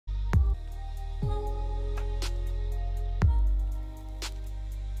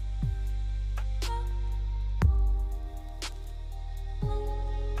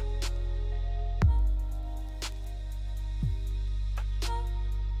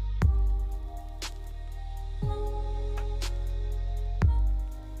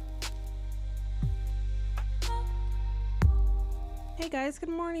Hey guys, good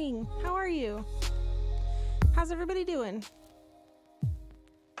morning. How are you? How's everybody doing?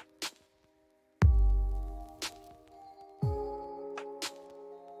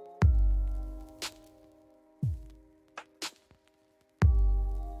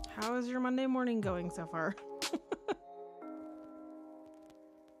 How is your Monday morning going so far?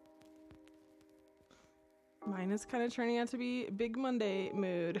 Mine is kind of turning out to be big Monday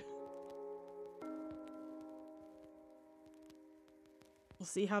mood. We'll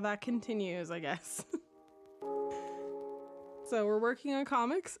see how that continues, I guess. So we're working on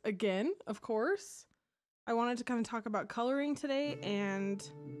comics again, of course. I wanted to kind of talk about coloring today and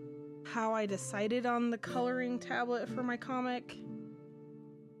how I decided on the coloring tablet for my comic.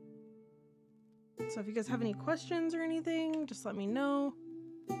 So if you guys have any questions or anything, just let me know.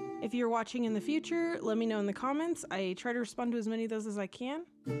 If you're watching in the future, let me know in the comments. I try to respond to as many of those as I can.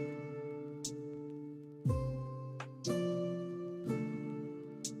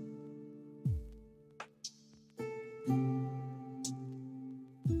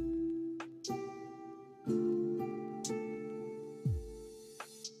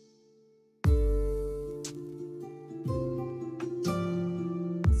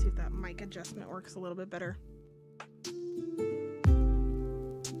 Let's see if that mic adjustment works a little bit better.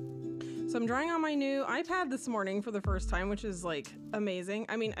 So I'm drawing on my new iPad this morning for the first time, which is like amazing.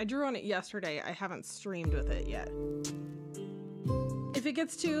 I mean, I drew on it yesterday. I haven't streamed with it yet. If it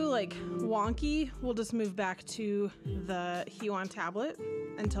gets too like wonky, we'll just move back to the Huion tablet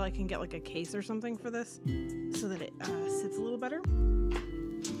until I can get like a case or something for this so that it sits a little better.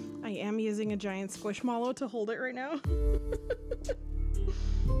 I am using a giant squishmallow to hold it right now.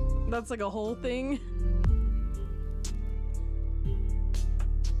 That's like a whole thing.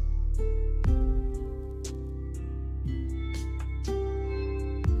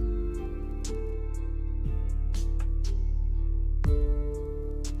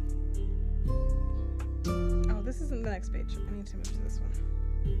 The next page. I need to move to this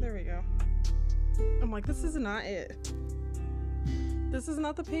one. There we go. I'm like, this is not it. This is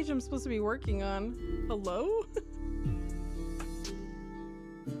not the page I'm supposed to be working on. Hello?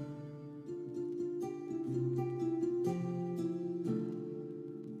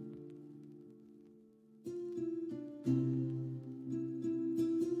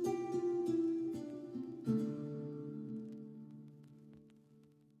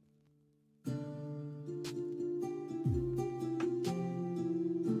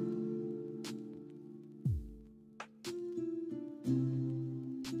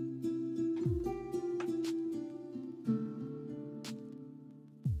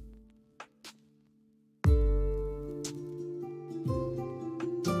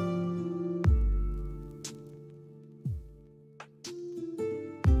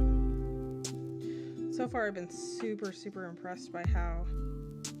 So far, I've been super impressed by how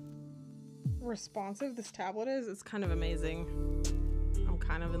responsive this tablet is. It's kind of amazing. I'm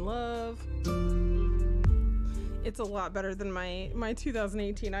kind of in love. It's a lot better than my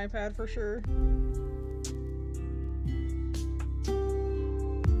 2018 iPad for sure.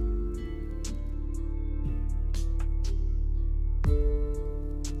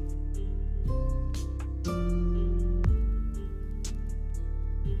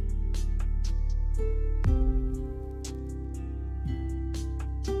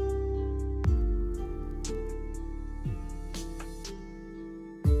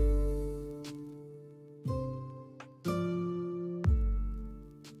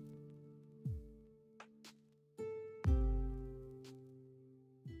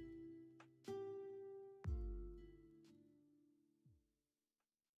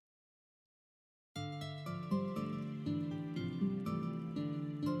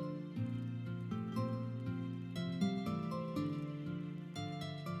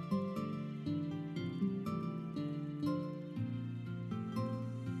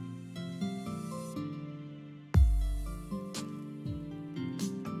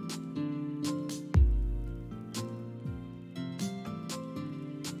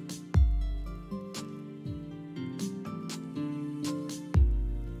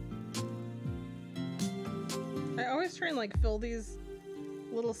 Try and like fill these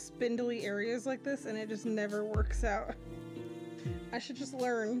little spindly areas like this and it just never works out. I should just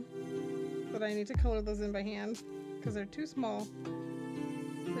learn that I need to color those in by hand because they're too small.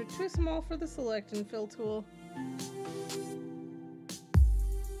 They're too small for the select and fill tool.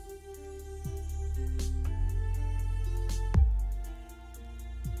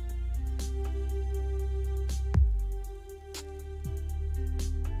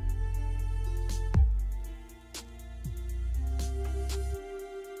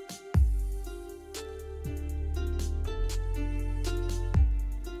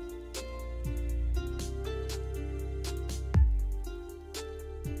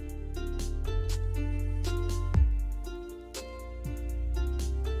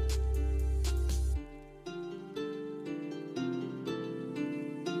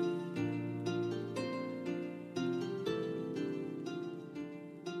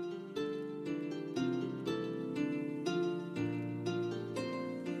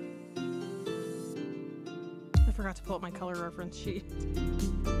 forgot to pull up my color reference sheet.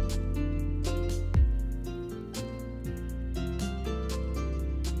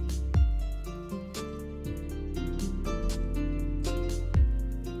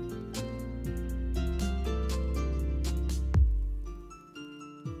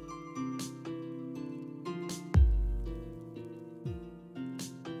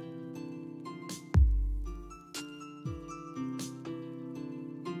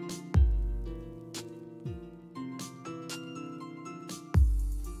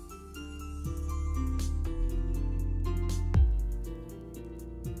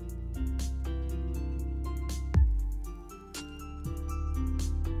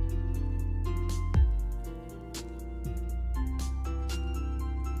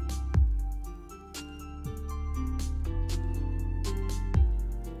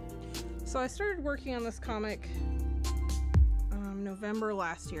 So I started working on this comic November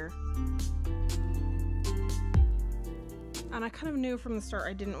last year. And I kind of knew from the start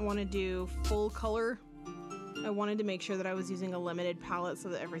I didn't want to do full color. I wanted to make sure that I was using a limited palette so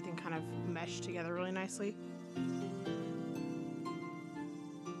that everything kind of meshed together really nicely.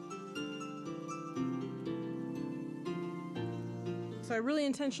 So I really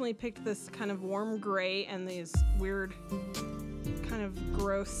intentionally picked this kind of warm gray and these weird kind of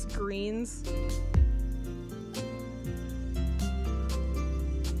gross greens.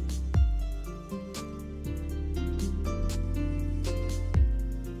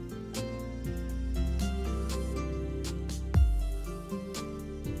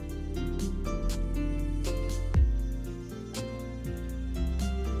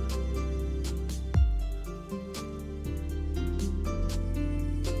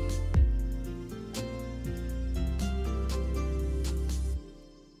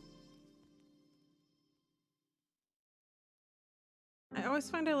 I always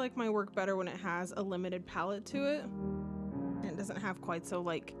find I like my work better when it has a limited palette to it. And it doesn't have quite so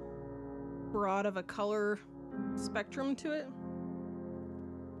like broad of a color spectrum to it.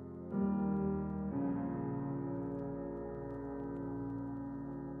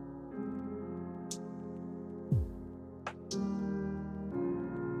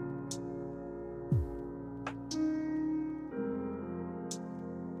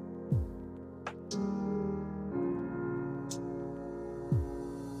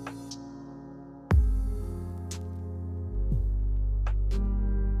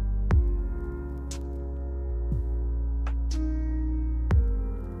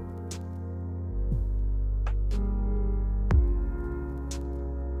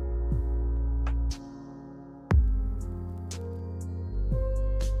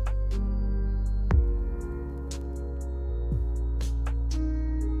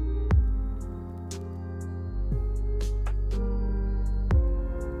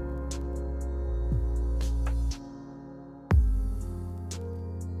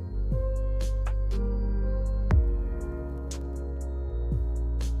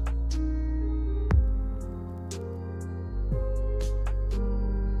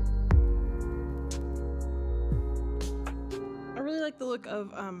 The look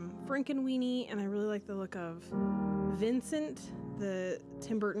of Frankenweenie, and I really like the look of Vincent, the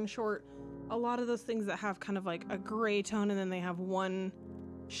Tim Burton short. A lot of those things that have kind of like a gray tone and then they have one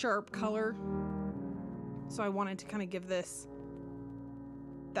sharp color. So I wanted to kind of give this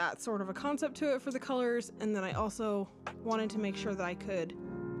that sort of a concept to it for the colors, and then I also wanted to make sure that I could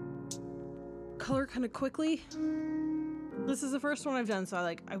color kind of quickly. This is the first one I've done, so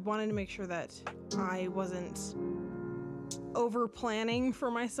I wanted to make sure that I wasn't over planning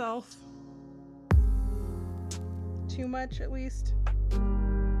for myself too much, at least.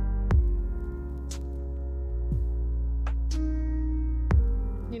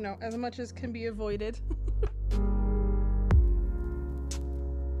 You know, as much as can be avoided.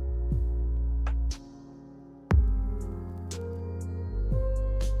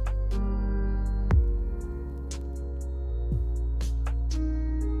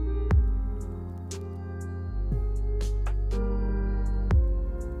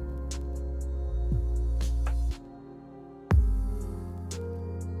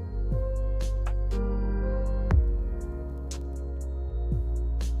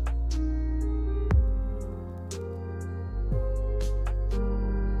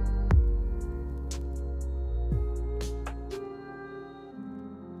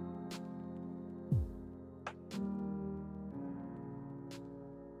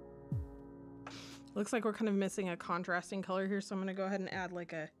 Looks like we're kind of missing a contrasting color here, so I'm going to go ahead and add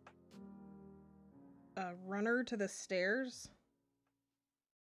like a runner to the stairs.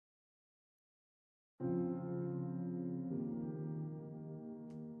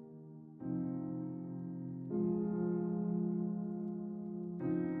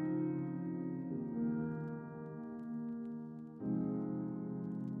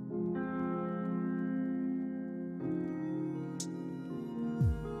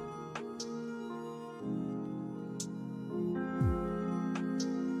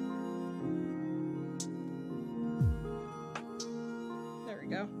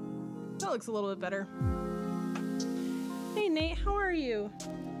 go. That looks a little bit better. Hey Nate, how are you?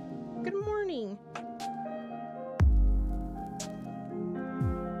 Good morning.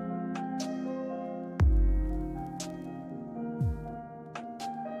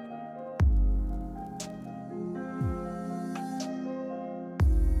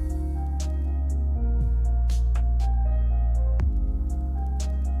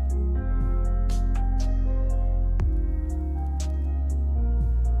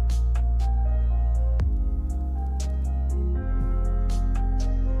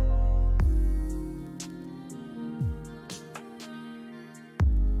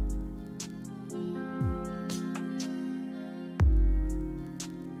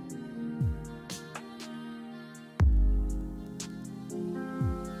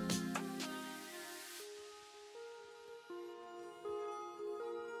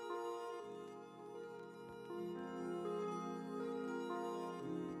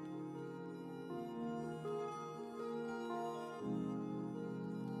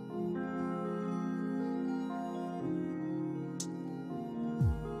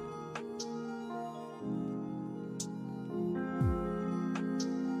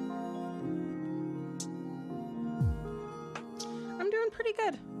 Pretty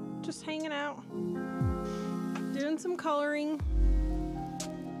good. Just hanging out, doing some coloring.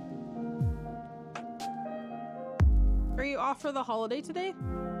 Are you off for the holiday today?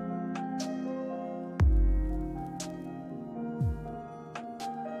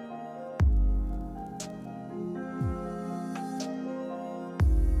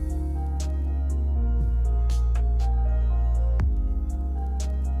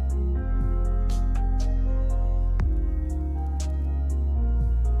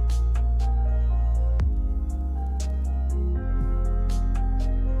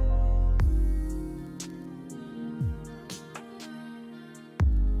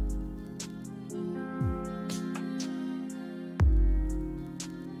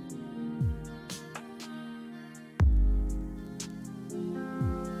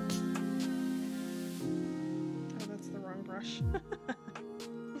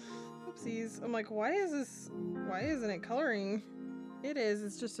 Oopsies. I'm like, why isn't it coloring? It is.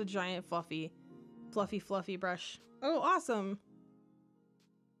 It's just a giant fluffy brush. Oh, awesome.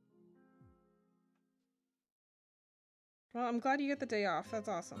 Well, I'm glad you get the day off. That's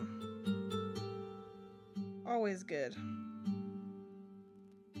awesome. Always good.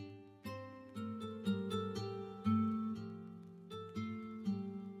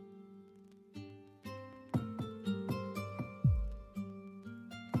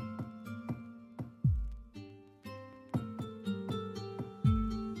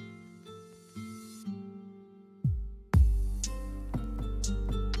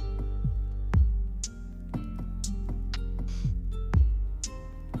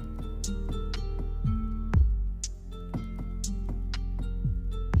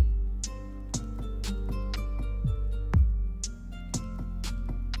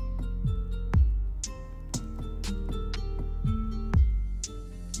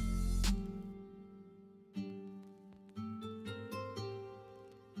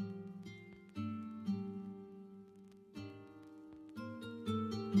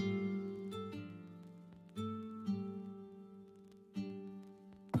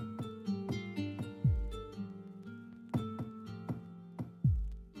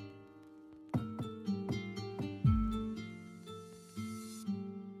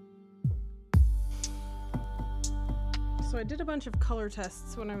 So I did a bunch of color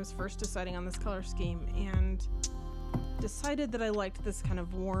tests when I was first deciding on this color scheme and decided that I liked this kind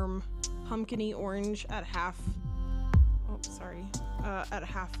of warm pumpkin-y orange at half, at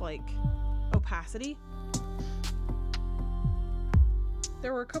half like opacity.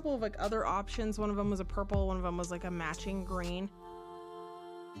 There were a couple of like other options. One of them was a purple, one of them was like a matching green.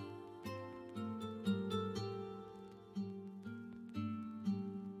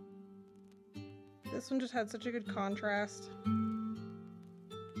 This one just had such a good contrast.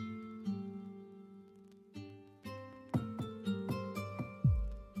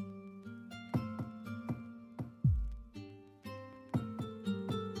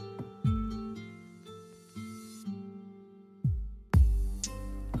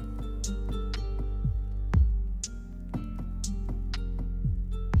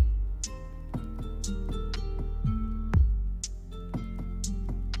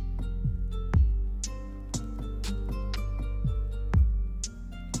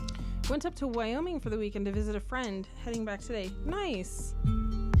 Went up to Wyoming for the weekend to visit a friend, heading back today. Nice!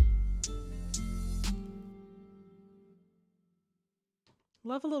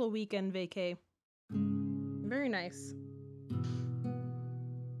 Love a little weekend vacay. Very nice.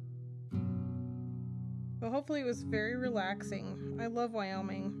 But hopefully it was very relaxing. I love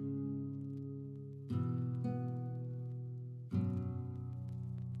Wyoming.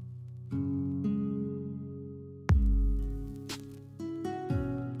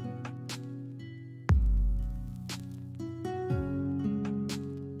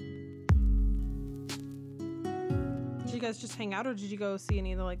 Did you guys just hang out, or did you go see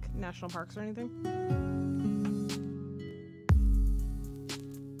any of the like national parks or anything?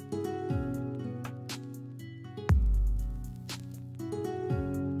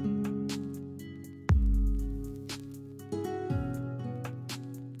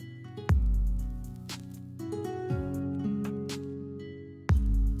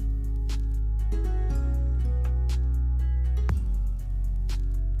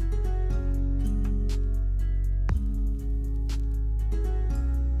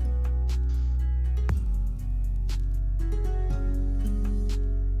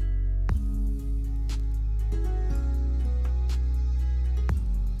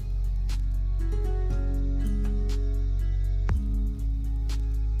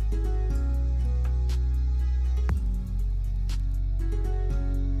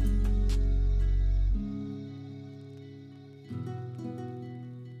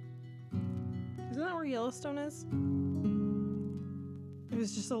 Isn't that where Yellowstone is? It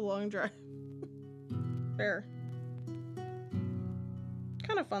was just a long drive. Fair.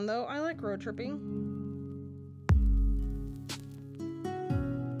 Kind of fun though. I like road tripping.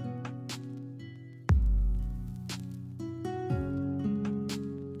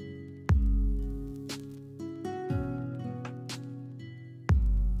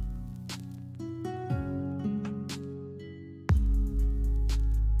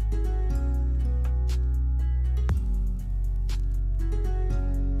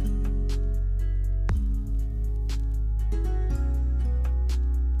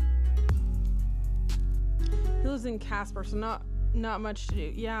 In Casper, so not much to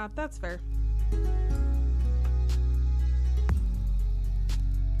do. Yeah, that's fair.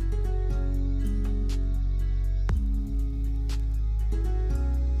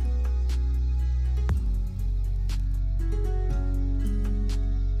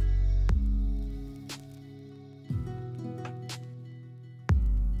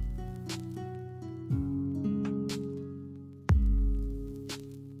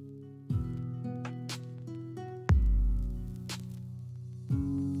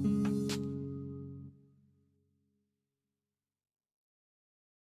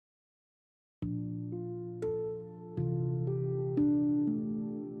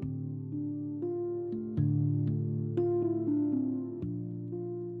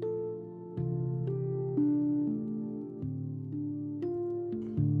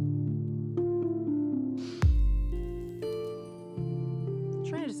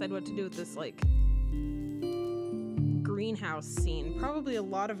 Decide what to do with this like greenhouse scene. Probably a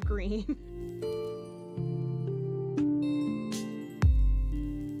lot of green.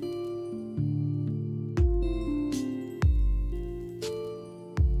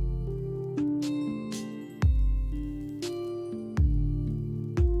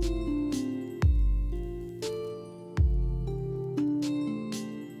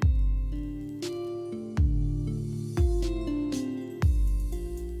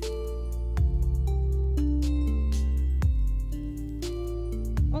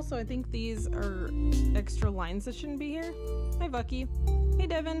 I think these are extra lines that shouldn't be here. Hi, Bucky. Hey,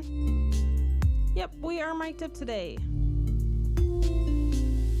 Devin. Yep, we are mic'd up today.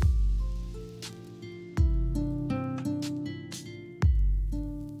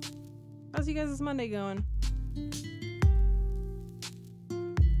 How's you guys' Monday going?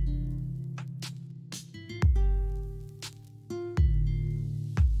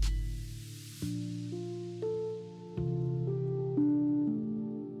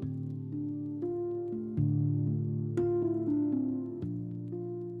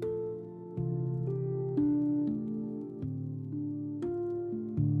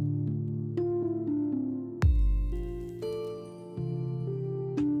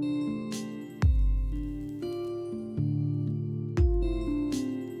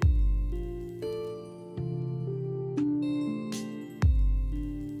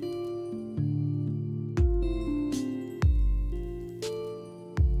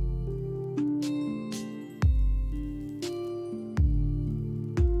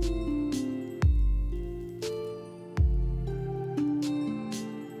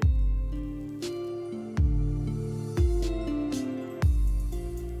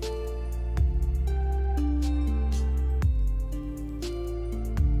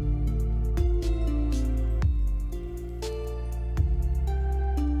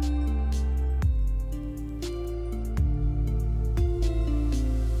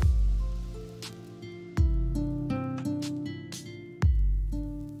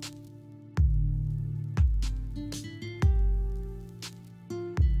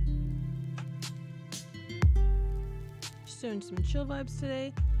 just doing some chill vibes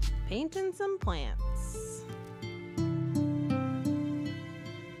today, painting some plants.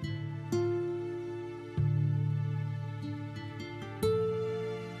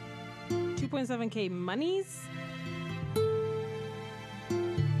 $2.7K monies.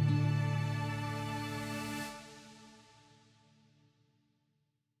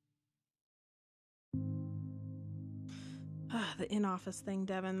 The in-office thing,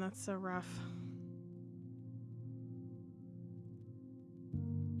 Devin, that's so rough.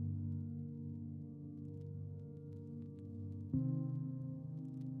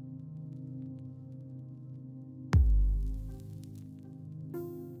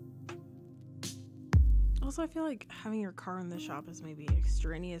 Also, I feel like having your car in the shop is maybe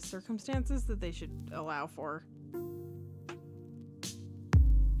extraneous circumstances that they should allow for.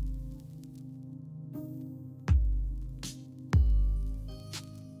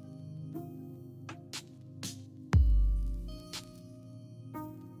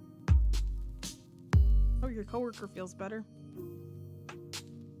 Oh, your coworker feels better.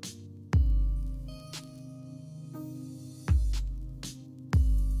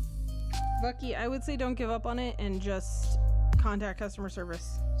 Bucky, I would say don't give up on it and just contact customer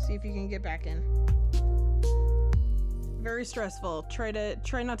service. See if you can get back in. Very stressful. Try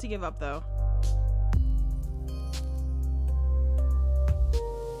not to give up though.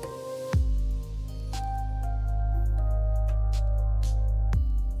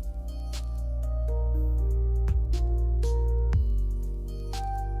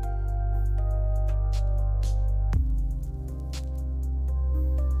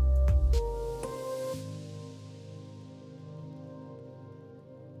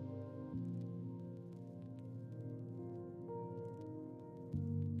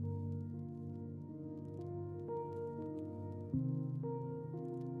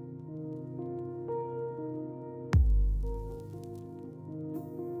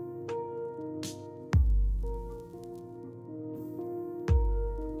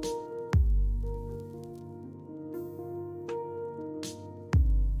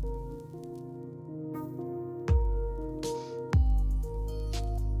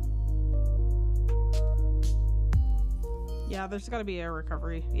 Yeah, there's gotta be a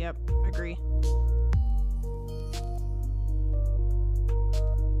recovery. Yep, agree.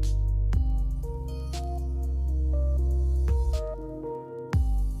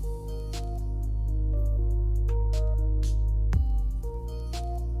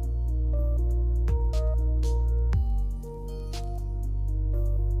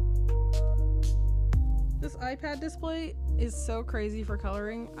 This iPad display is so crazy for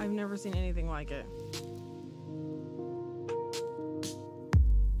coloring. I've never seen anything like it.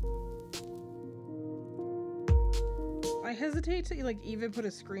 I hesitate to like even put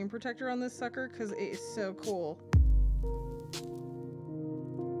a screen protector on this sucker because it is so cool.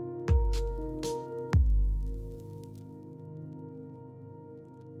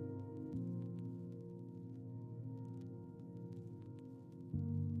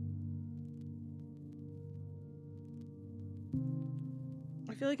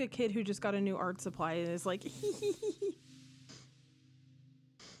 I feel like a kid who just got a new art supply and is like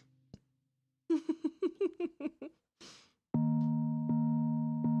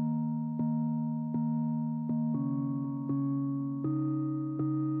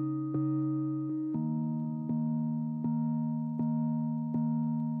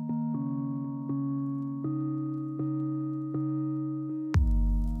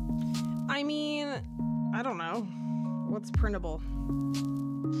I mean, I don't know. What's printable?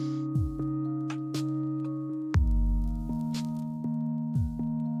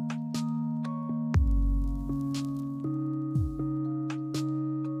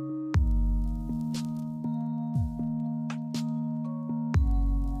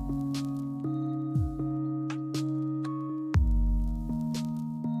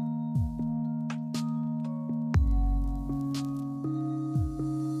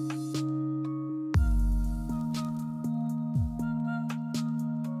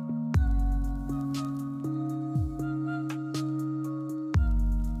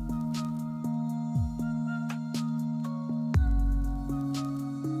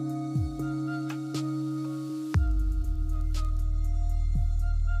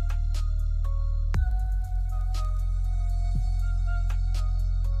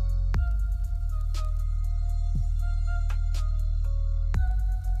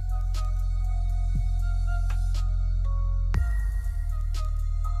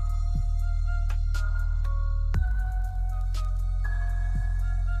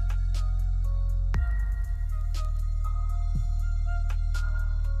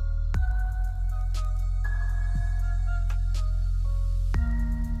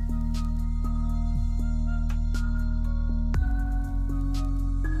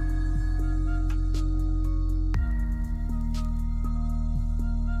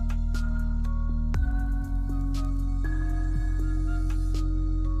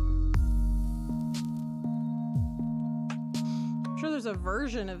 there's a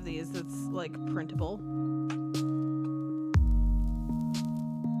version of these that's like printable.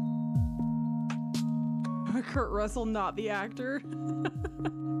 Kurt Russell, not the actor.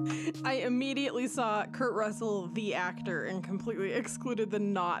 I immediately saw Kurt Russell, the actor, and completely excluded the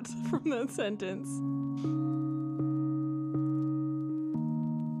not from that sentence.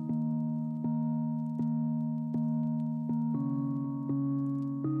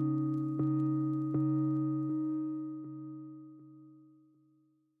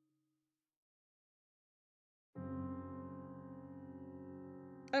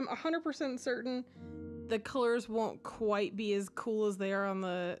 I'm 100% certain the colors won't quite be as cool as they are on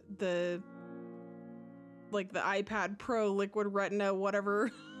the like the iPad Pro Liquid Retina whatever.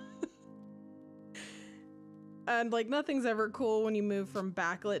 And like nothing's ever cool when you move from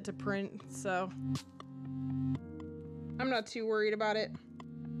backlit to print, so I'm not too worried about it.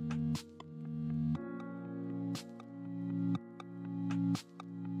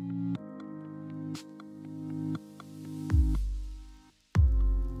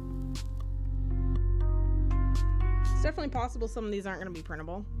 It's definitely possible some of these aren't going to be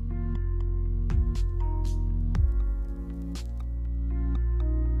printable.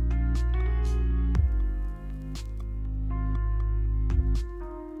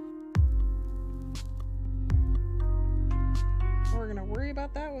 We're going to worry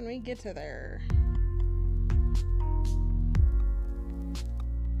about that when we get to there.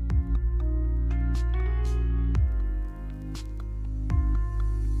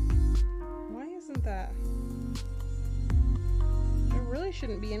 Why isn't that? There really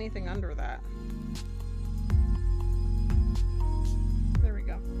shouldn't be anything under that. There we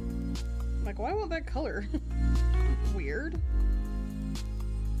go. Like, why won't that color? Weird.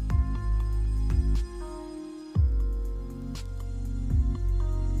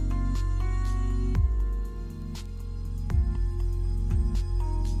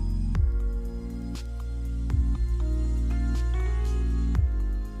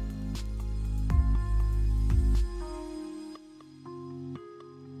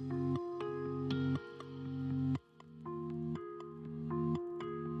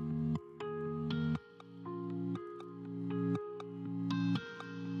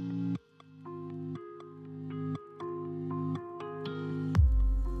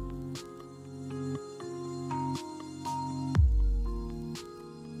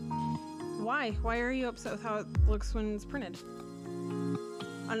 Why are you upset with how it looks when it's printed?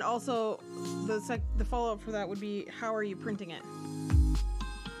 And also, the follow-up for that would be, how are you printing it?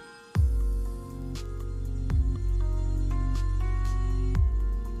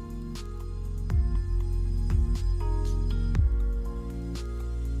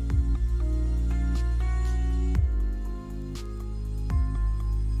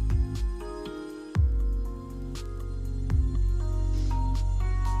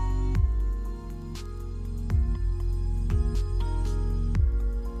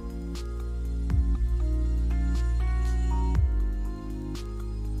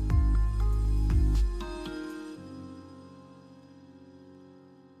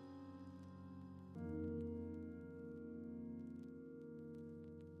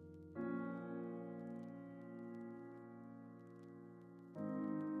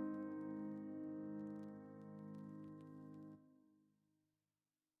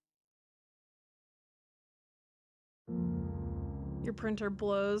 Your printer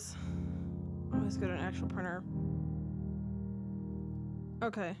blows. Always go to an actual printer.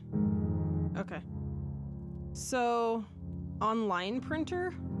 Okay. Okay. So, online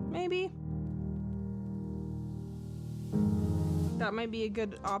printer, maybe? That might be a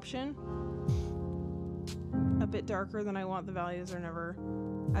good option. A bit darker than I want. The values are never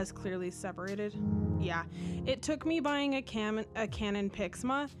as clearly separated. Yeah. It took me buying a Canon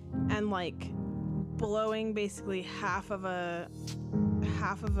Pixma and like blowing basically half of a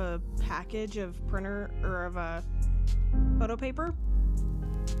package of printer or of a photo paper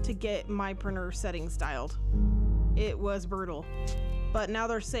to get my printer settings dialed. It was brutal, but now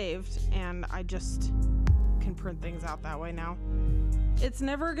they're saved and I just can print things out that way now. It's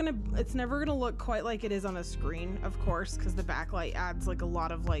never gonna look quite like it is on a screen, of course, because the backlight adds like a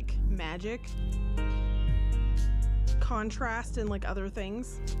lot of like magic, contrast, and like other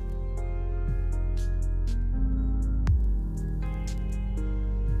things.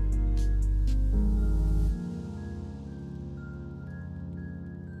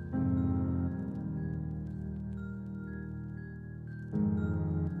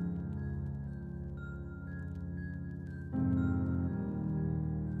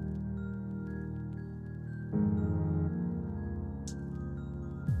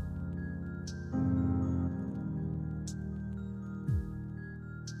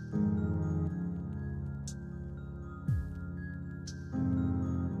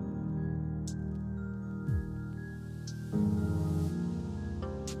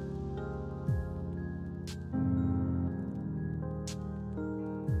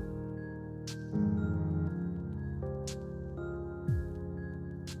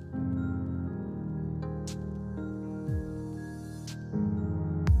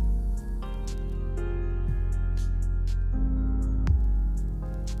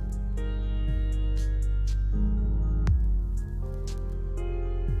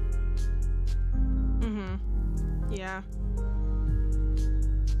 Yeah.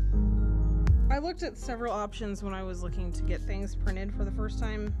 I looked at several options when I was looking to get things printed for the first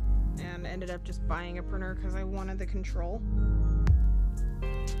time, and ended up just buying a printer because I wanted the control.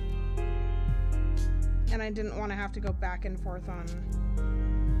 And I didn't want to have to go back and forth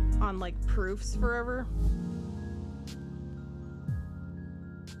on like proofs forever.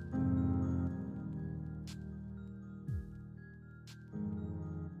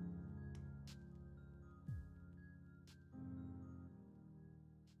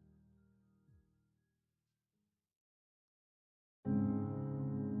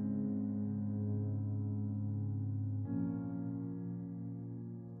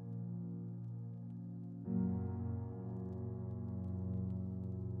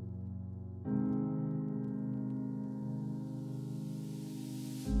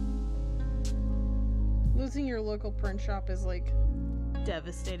 Losing your local print shop is like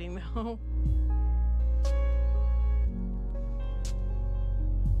devastating though.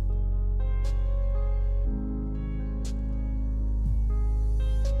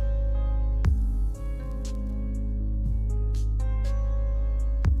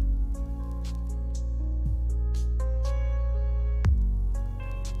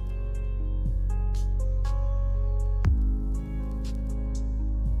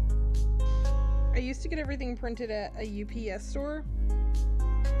 I used to get everything printed at a UPS store,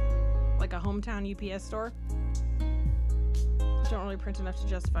 like a hometown UPS store. Don't really print enough to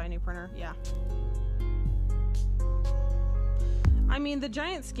justify a new printer. Yeah. I mean, the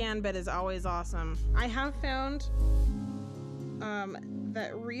giant scan bed is always awesome. I have found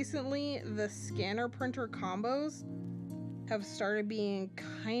that recently the scanner printer combos have started being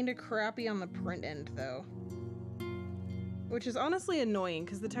kind of crappy on the print end though, which is honestly annoying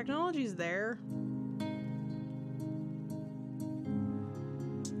because the technology's there.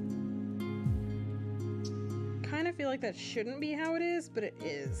 Kind of feel like that shouldn't be how it is, but it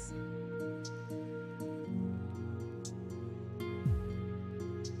is.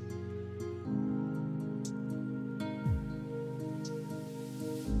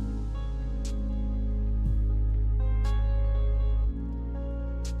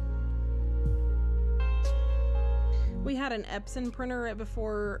 We had an Epson printer right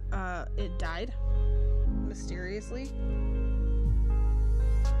before it died, mysteriously.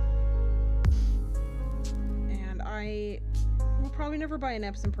 And I will probably never buy an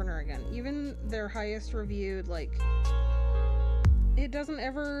Epson printer again. Even their highest reviewed, like, it doesn't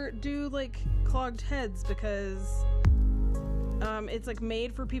ever do, like, clogged heads because it's, like,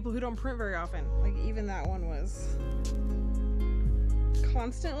 made for people who don't print very often. Like, even that one was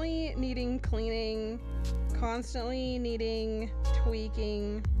constantly needing cleaning, constantly needing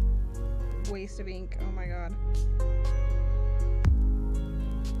tweaking, waste of ink. Oh my god.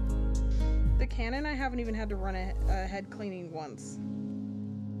 The Canon, I haven't even had to run a head cleaning once.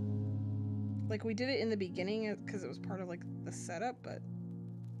 Like, we did it in the beginning because it was part of, like, the setup, but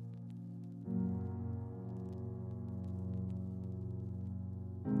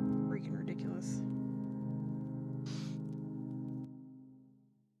freaking ridiculous.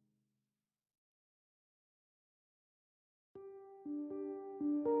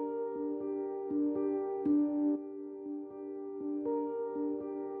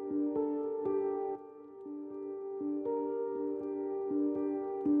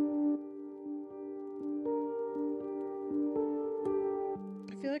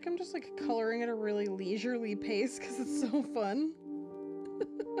 I feel like I'm just, like, coloring at a really leisurely pace because it's so fun.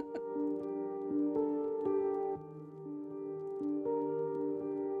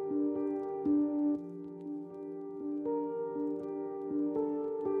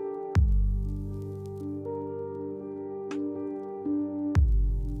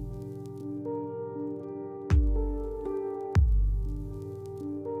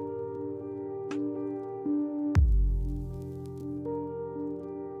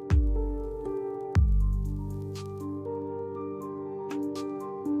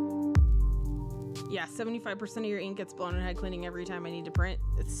 Yeah, 75% of your ink gets blown in head cleaning every time I need to print.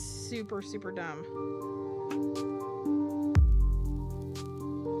 It's super, super dumb.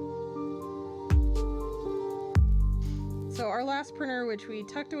 So our last printer, which we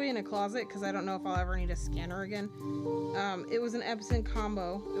tucked away in a closet because I don't know if I'll ever need a scanner again, it was an Epson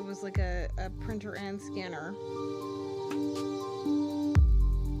combo. It was like a printer and scanner.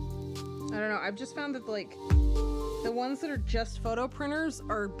 I don't know, I've just found that, like, the ones that are just photo printers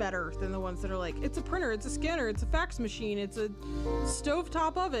are better than the ones that are like, it's a printer, it's a scanner, it's a fax machine, it's a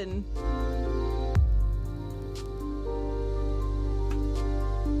stovetop oven.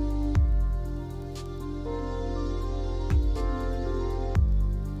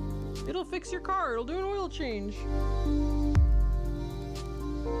 It'll fix your car. It'll do an oil change.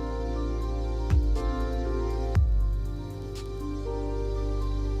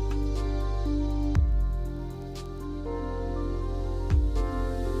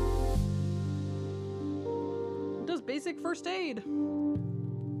 It does basic first aid.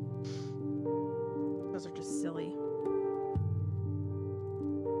 Those are just silly.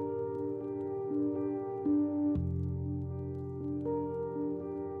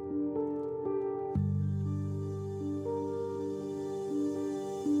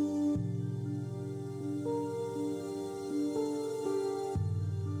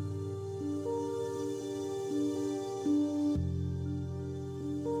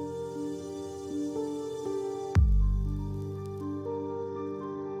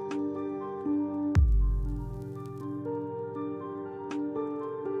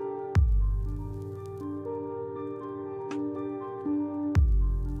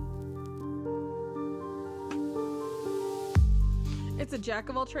 It's a jack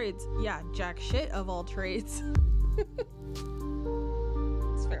of all trades. Yeah, jack shit of all trades. It's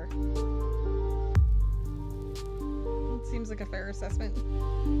fair. It seems like a fair assessment.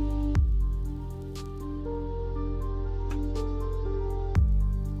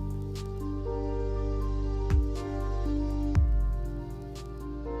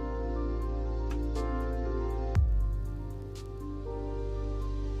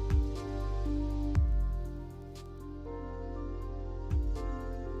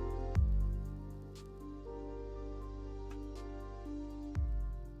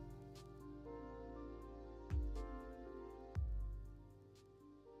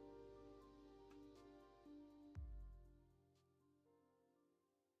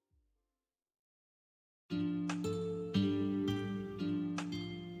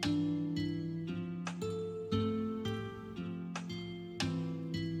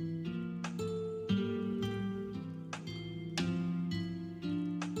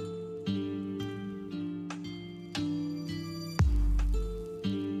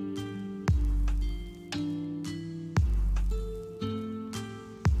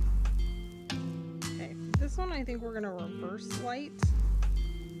 I think we're gonna reverse light.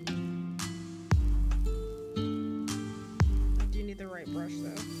 I do need the right brush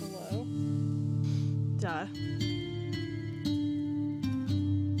though. Hello. Duh.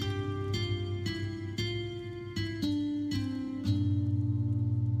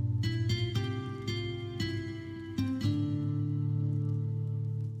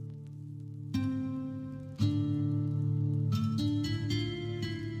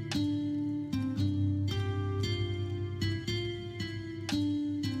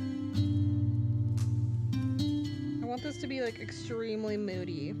 To be like extremely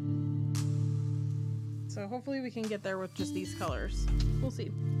moody, so hopefully we can get there with just these colors. We'll see.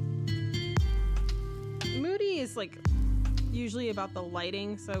 Moody is like usually about the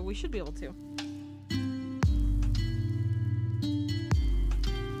lighting, so we should be able to.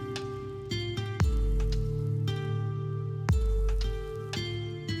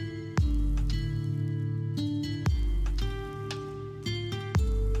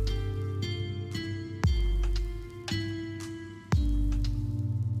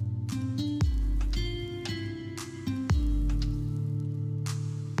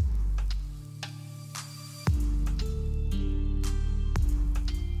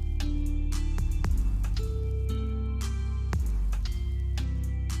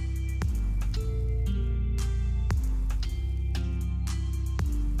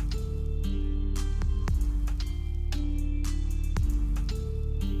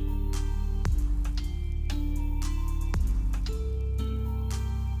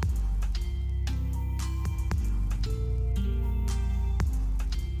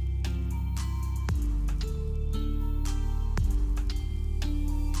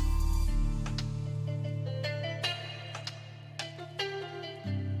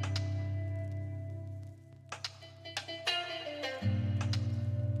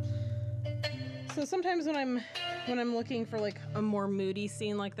 So sometimes when I'm looking for like a more moody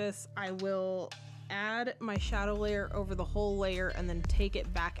scene like this, I will add my shadow layer over the whole layer and then take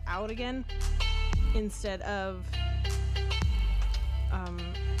it back out again instead of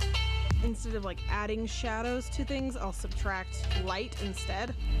like adding shadows to things. I'll subtract light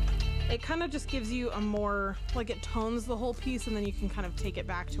instead. It kind of just gives you a more, like, it tones the whole piece and then you can kind of take it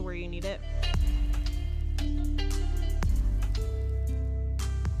back to where you need it.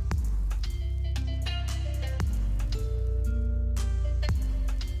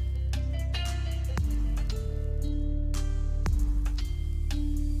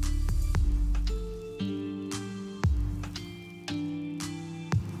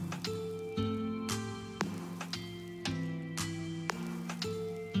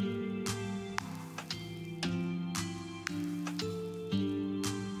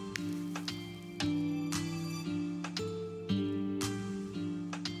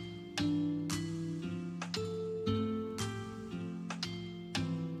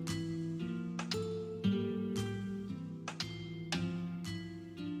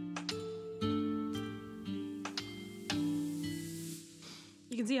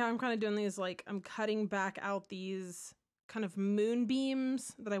 can see how I'm kind of doing these, like, I'm cutting back out these kind of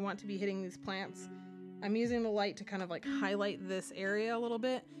moonbeams that I want to be hitting these plants. I'm using the light to kind of like highlight this area a little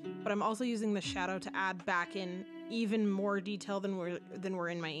bit, but I'm also using the shadow to add back in even more detail than we're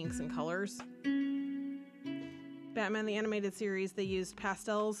in my inks and colors. Batman the Animated Series, they used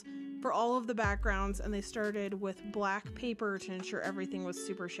pastels for all of the backgrounds, and they started with black paper to ensure everything was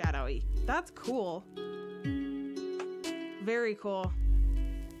super shadowy. That's cool. Very cool.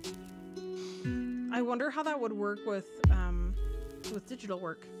 I wonder how that would work with digital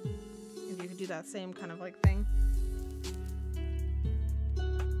work. If you could do that same kind of like thing.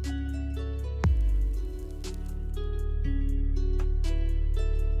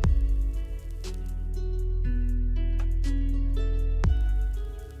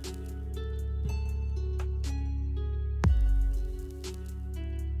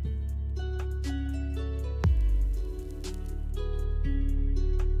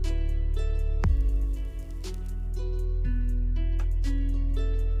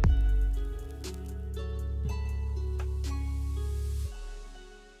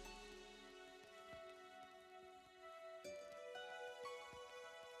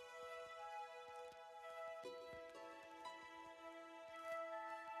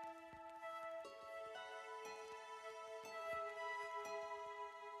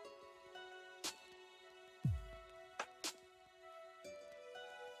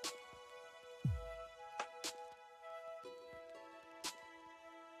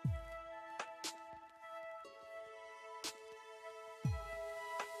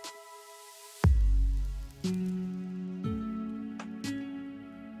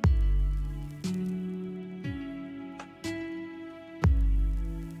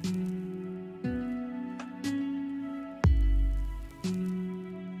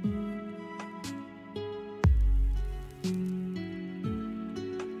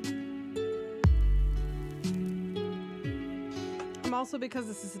 Also, because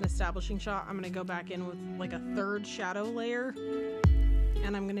this is an establishing shot, I'm going to go back in with like a third shadow layer,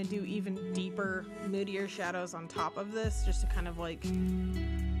 and I'm going to do even deeper, moodier shadows on top of this, just to kind of like,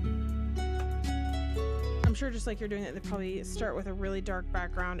 I'm sure just like you're doing it, they probably start with a really dark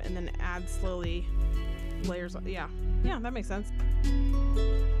background and then add slowly layers. Yeah, that makes sense.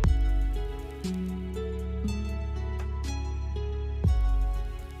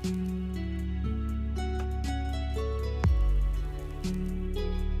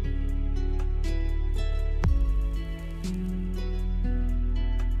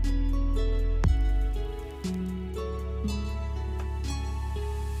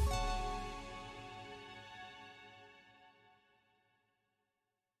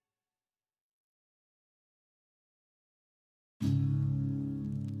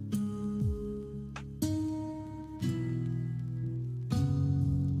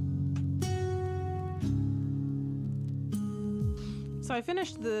 So I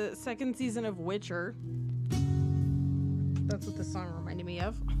finished the second season of Witcher. That's what this song reminded me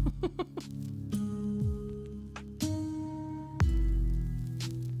of.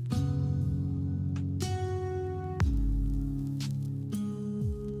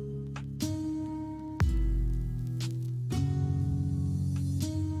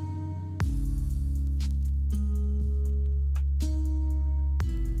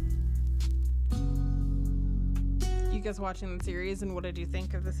 You guys watching the series, and what did you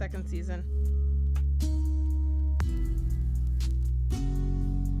think of the second season?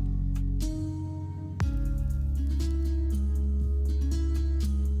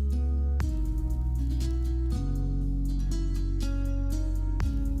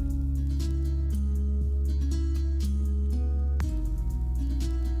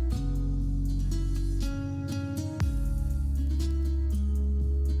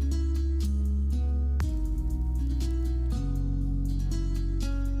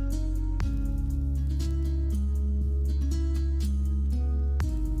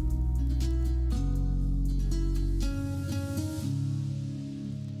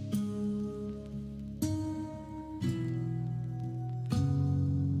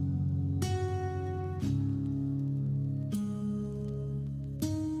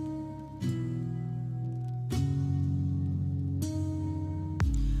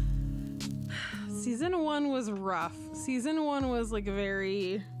 Season 1 was rough. Season 1 was like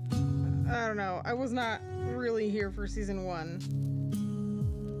very, I don't know. I was not really here for season 1.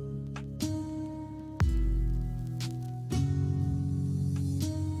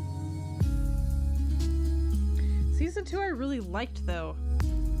 Season 2 I really liked though.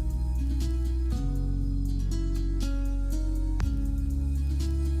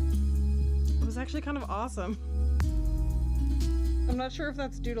 It was actually kind of awesome. I'm not sure if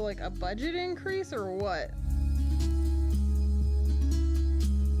that's due to like a budget increase or what.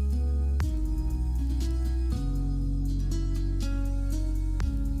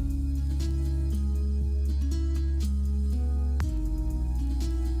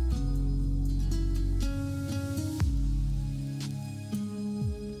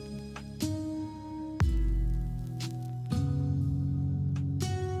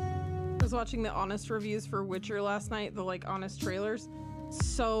 Watching the honest reviews for Witcher last night, the like honest trailers.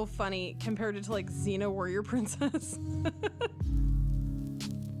 So funny compared it to like Xena Warrior Princess.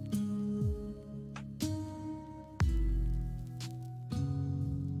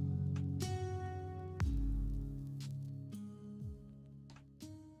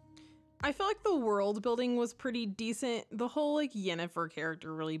 I feel like the world building was pretty decent. The whole like Yennefer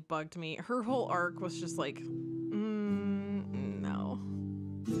character really bugged me. Her whole arc was just like, no.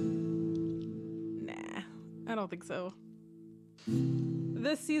 I don't think so.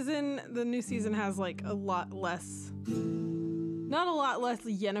 This season, the new season has like a lot less, not a lot less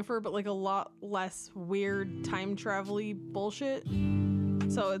Yennefer, but like a lot less weird time travel-y bullshit.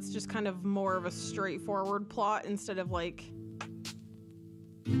 So it's just kind of more of a straightforward plot instead of like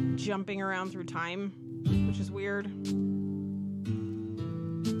jumping around through time, which is weird.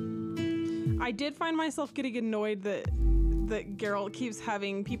 I did find myself getting annoyed that Geralt keeps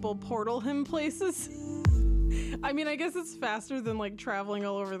having people portal him places. I mean, I guess it's faster than like traveling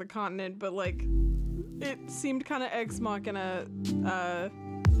all over the continent, but like it seemed kind of ex machina,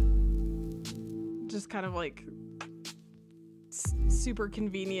 just kind of like super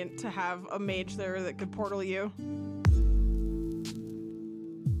convenient to have a mage there that could portal you.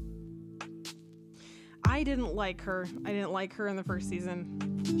 I didn't like her. I didn't like her in the first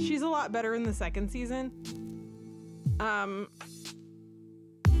season. She's a lot better in the second season. And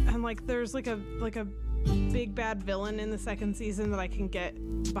like there's like a big bad villain in the second season that I can get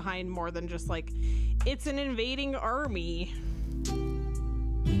behind more than just like, it's an invading army.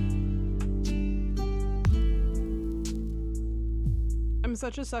 I'm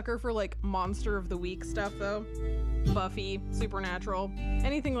such a sucker for like monster of the week stuff though. Buffy, Supernatural,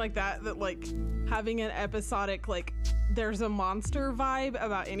 anything like that like having an episodic like there's a monster vibe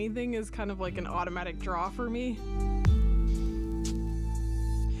about anything is kind of like an automatic draw for me.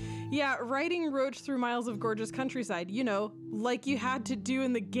 Yeah, riding Roach through miles of gorgeous countryside, you know, like you had to do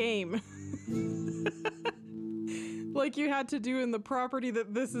in the game. Like you had to do in the property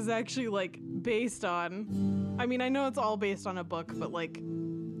that this is actually like based on. I mean, I know it's all based on a book, but like,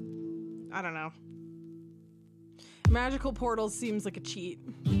 I don't know. Magical portals seems like a cheat.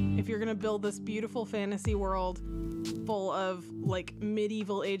 If you're gonna build this beautiful fantasy world full of like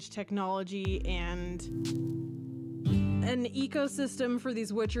medieval age technology and an ecosystem for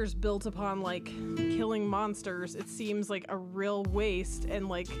these witchers built upon like killing monsters, it seems like a real waste, and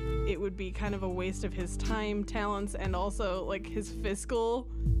like it would be kind of a waste of his time, talents, and also like his fiscal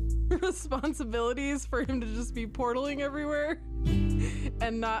responsibilities for him to just be portaling everywhere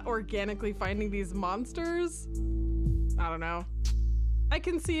and not organically finding these monsters. I don't know. I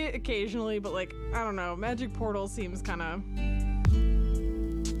can see it occasionally, but like, I don't know. Magic Portal seems kind of...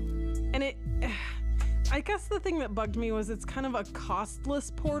 And it... I guess the thing that bugged me was it's kind of a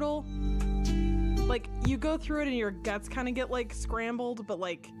costless portal. Like, you go through it and your guts kind of get like scrambled, but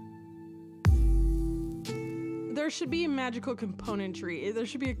like... There should be magical componentry. There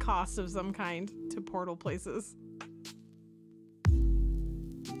should be a cost of some kind to portal places.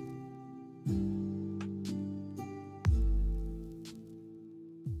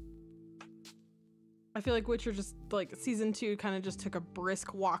 I feel like Witcher just, like, season 2 kind of just took a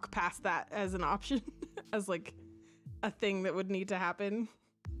brisk walk past that as an option, as, like, a thing that would need to happen.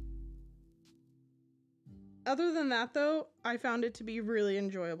 Other than that, though, I found it to be really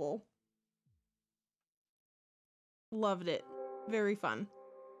enjoyable. Loved it. Very fun.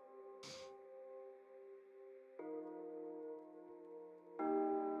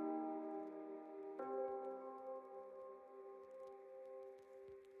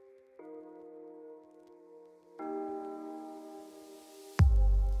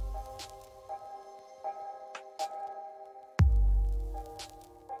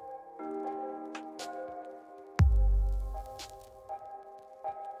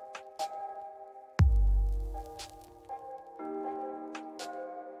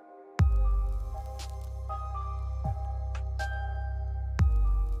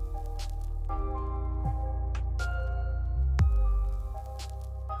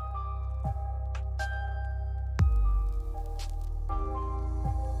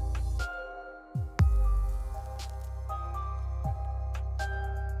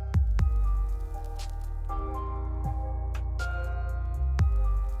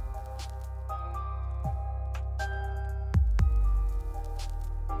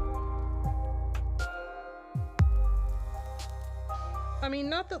 I mean,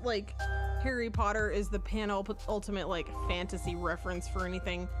 not that like Harry Potter is the ultimate like fantasy reference for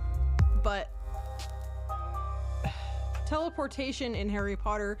anything, but teleportation in Harry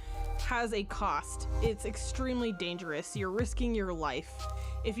Potter has a cost. It's extremely dangerous. You're risking your life.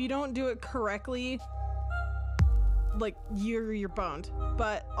 If you don't do it correctly, like you're boned.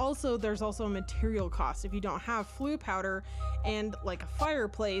 But also there's also a material cost. If you don't have flue powder and like a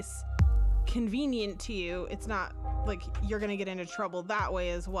fireplace convenient to you, it's not like you're gonna get into trouble that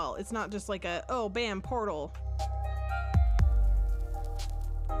way as well. It's not just like a, oh bam, portal.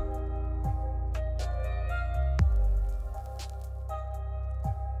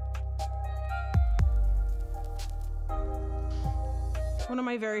 One of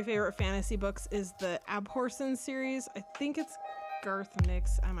my very favorite fantasy books is the Abhorsen series. I think it's Garth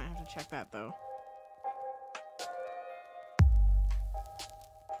Nix. I might have to check that though.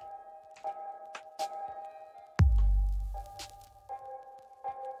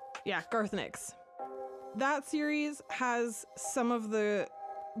 Yeah, Garth Nix. That series has some of the,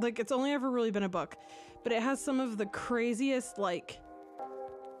 like, it's only ever really been a book, but it has some of the craziest, like,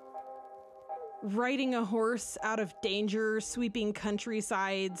 riding a horse out of danger, sweeping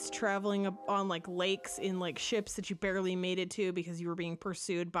countrysides, traveling up on like lakes in like ships that you barely made it to because you were being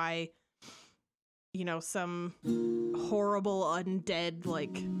pursued by, you know, some horrible undead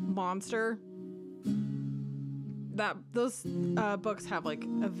like monster. Those books have like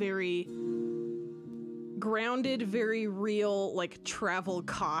a very grounded, very real like travel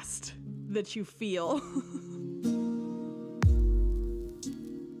cost that you feel.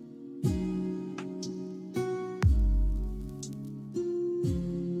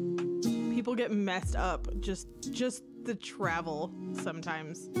 People get messed up just the travel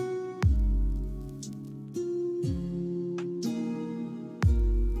sometimes.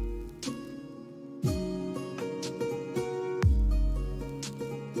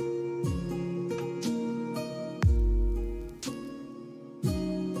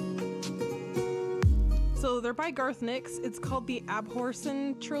 So they're by Garth Nix. It's called the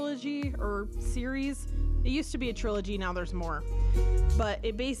Abhorsen trilogy or series. It used to be a trilogy, now there's more. But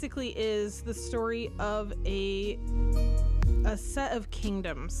it basically is the story of a set of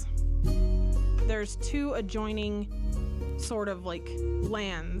kingdoms. There's two adjoining sort of like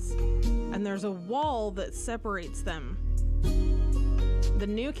lands, and there's a wall that separates them. The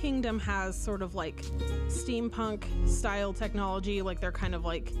new kingdom has sort of like steampunk style technology, like they're kind of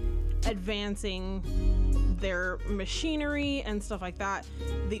like advancing their machinery and stuff like that.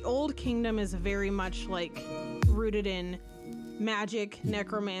 The old kingdom is very much like rooted in magic,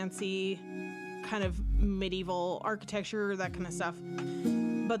 necromancy, kind of medieval architecture, that kind of stuff.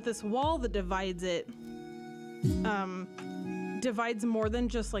 But this wall that divides it divides more than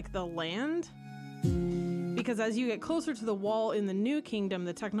just like the land, because as you get closer to the wall in the new kingdom,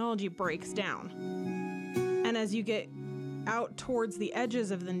 the technology breaks down, and as you get out towards the edges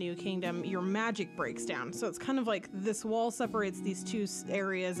of the new kingdom, your magic breaks down. So it's kind of like this wall separates these two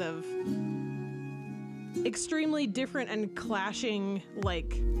areas of extremely different and clashing,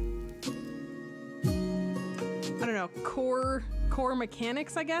 like, I don't know, core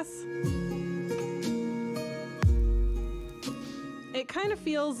mechanics, I guess. It kind of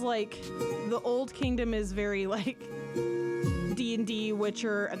feels like the old kingdom is very like D&D,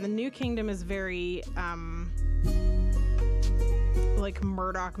 Witcher, and the new kingdom is very like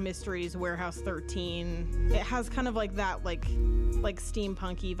Murdoch Mysteries, Warehouse 13. It has kind of like that like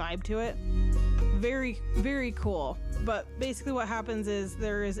steampunky vibe to it. Very, very cool. But basically what happens is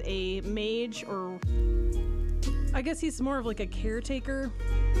there is a mage, or I guess he's more of like a caretaker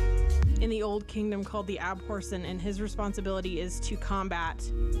in the old kingdom called the Abhorsen, and his responsibility is to combat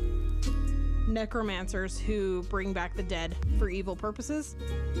necromancers who bring back the dead for evil purposes.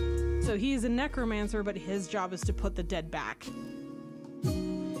 So he's a necromancer, but his job is to put the dead back.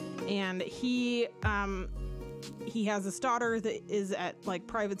 And he has a daughter that is at like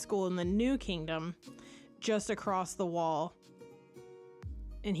private school in the new kingdom just across the wall,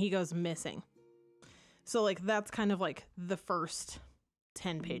 and he goes missing. So like that's kind of like the first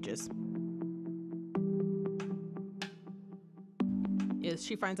 10 pages is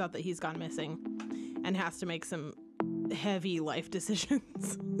she finds out that he's gone missing and has to make some heavy life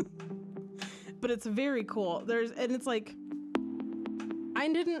decisions. But it's very cool. And it's like,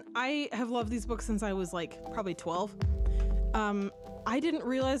 I have loved these books since I was like probably 12. I didn't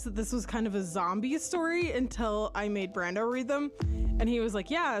realize that this was kind of a zombie story until I made Brando read them, and he was like,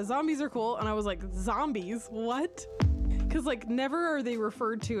 yeah, zombies are cool. And I was like, zombies? What? Because like never are they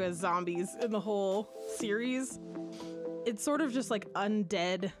referred to as zombies in the whole series. It's sort of just like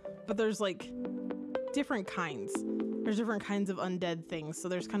undead, but there's like different kinds. there's different kinds of undead things. So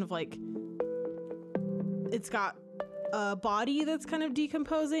there's kind of like, it's got a body that's kind of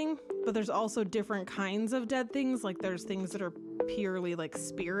decomposing, but there's also different kinds of dead things. Like there's things that are purely like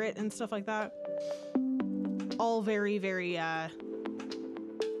spirit and stuff like that. All very, very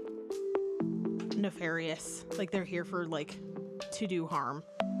nefarious. Like they're here for like to do harm.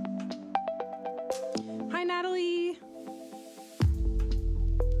 Hi, Natalie.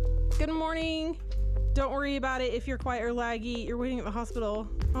 Good morning. Don't worry about it if you're quiet or laggy. You're waiting at the hospital.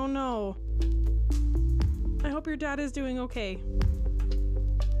 Oh no. I hope your dad is doing okay.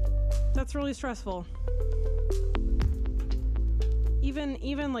 That's really stressful.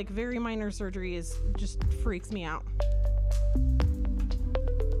 Even like very minor surgery just freaks me out.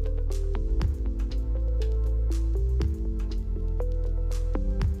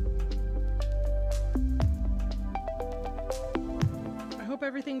 I hope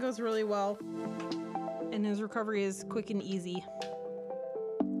everything goes really well and his recovery is quick and easy.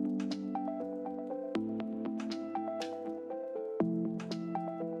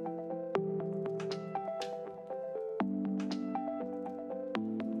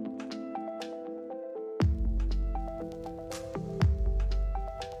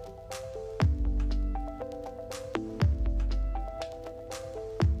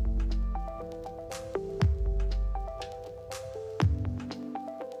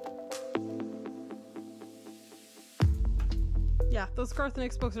 Yeah, those Garth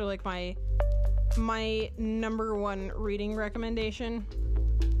books are like my number one reading recommendation.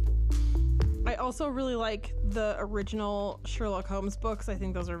 I also really like the original Sherlock Holmes books. I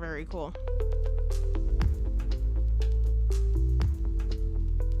think those are very cool.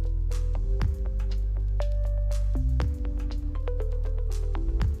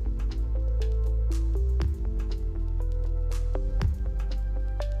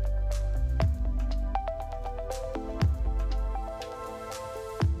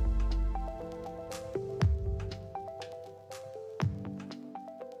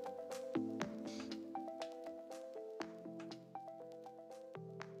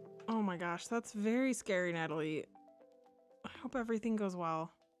 Oh my gosh, that's very scary, Natalie. I hope everything goes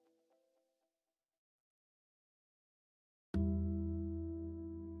well.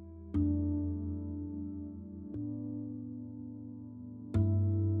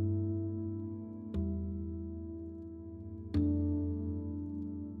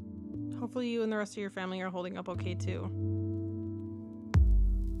 Hopefully you and the rest of your family are holding up okay too.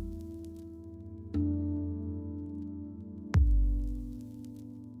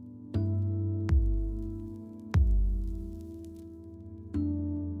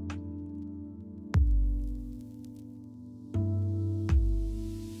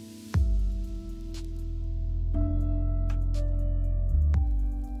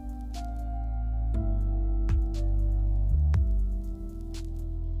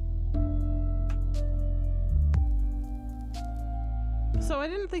 So I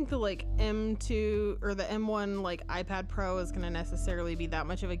didn't think the like M2 or the M1 like iPad Pro is gonna necessarily be that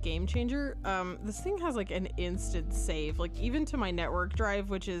much of a game changer. This thing has like an instant save, like even to my network drive,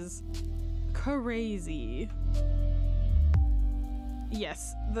 which is crazy.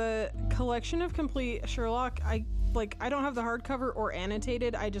 Yes, the collection of complete Sherlock, I don't have the hardcover or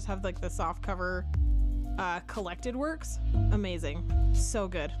annotated. I just have like the soft cover collected works. Amazing. So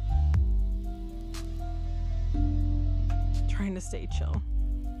good. Trying to stay chill.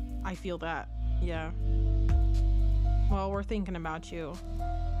 I feel that. Yeah. Well, we're thinking about you.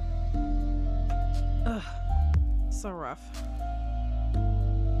 Ugh. So rough.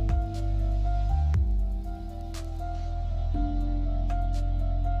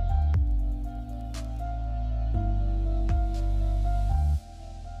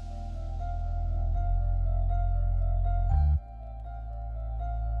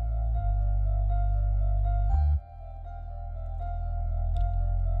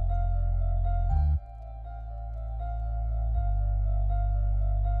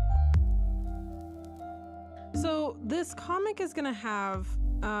 So this comic is gonna have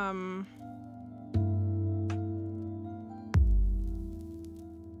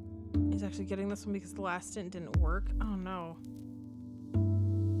he's actually getting this one because the last stint didn't work. Oh no.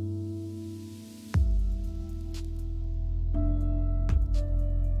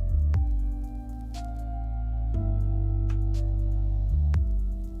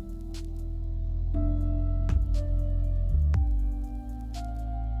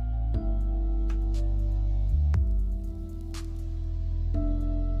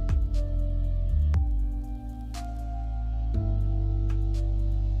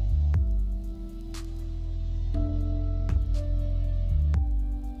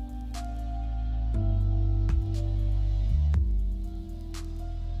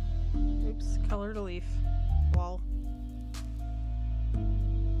 fleur-de-lis. Wall.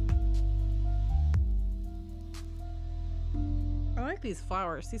 I like these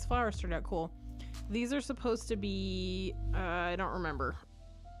flowers. These flowers turned out cool. These are supposed to be... I don't remember.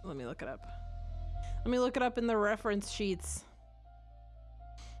 Let me look it up. Let me look it up in the reference sheets.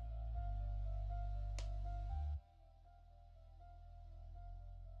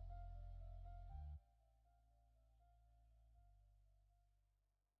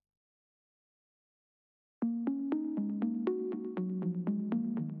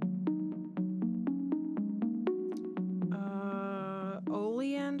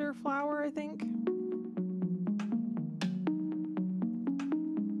 Oleander flower, I think.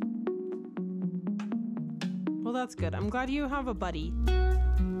 Well, that's good. I'm glad you have a buddy.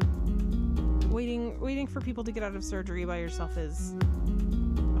 Waiting for people to get out of surgery by yourself is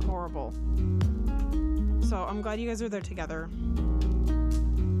horrible. So I'm glad you guys are there together.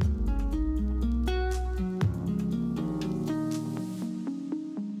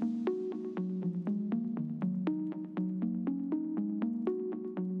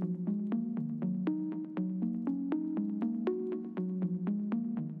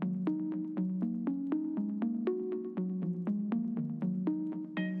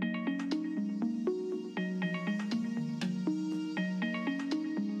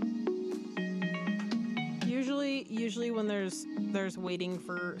 Usually when there's waiting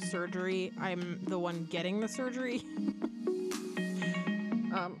for surgery, I'm the one getting the surgery.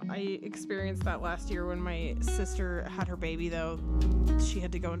 I experienced that last year when my sister had her baby, though. She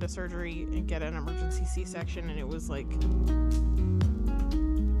had to go into surgery and get an emergency C-section, and it was like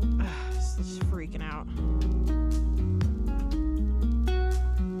just freaking out.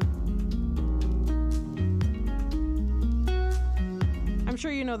 I'm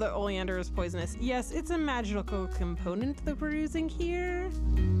sure you know that oleander is poisonous. Yes, it's a magical component that we're using here.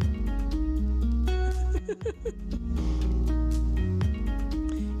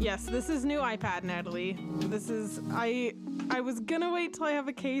 Yes, this is new iPad, Natalie. This is... I was gonna wait till I have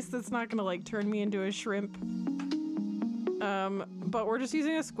a case that's not gonna, like, turn me into a shrimp. But we're just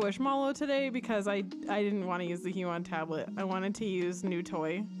using a Squishmallow today because I didn't want to use the Huion tablet. I wanted to use new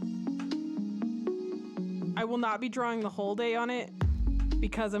toy. I will not be drawing the whole day on it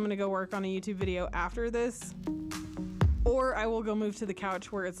because I'm gonna go work on a YouTube video after this. Or I will go move to the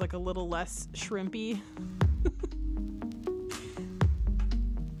couch where it's like a little less shrimpy.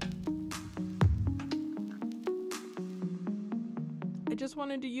 I just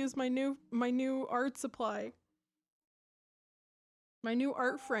wanted to use my new art supply. My new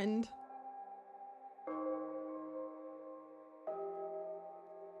art friend.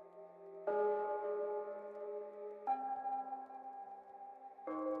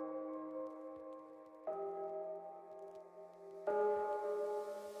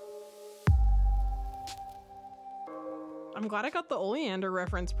 I'm glad I got the oleander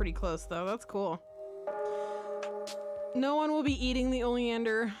reference pretty close, though. That's cool. No one will be eating the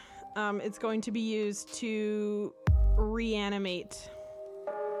oleander. It's going to be used to reanimate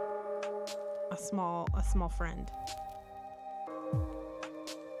a small friend.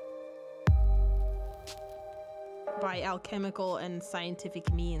 By alchemical and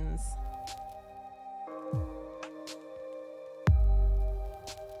scientific means.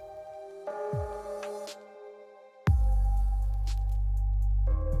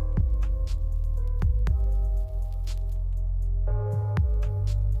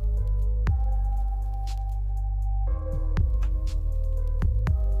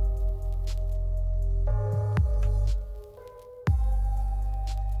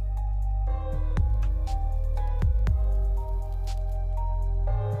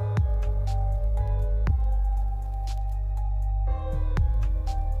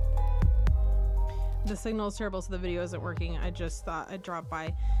 The signal is terrible, so the video isn't working. I just thought I'd drop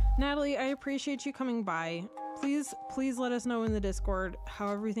by. Natalie, I appreciate you coming by. Please let us know in the Discord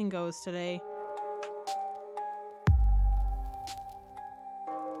how everything goes today.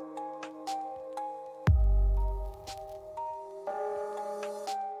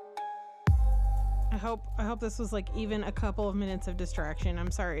 I hope this was like even a couple of minutes of distraction.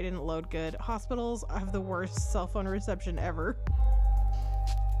 I'm sorry it didn't load good. Hospitals have the worst cell phone reception ever.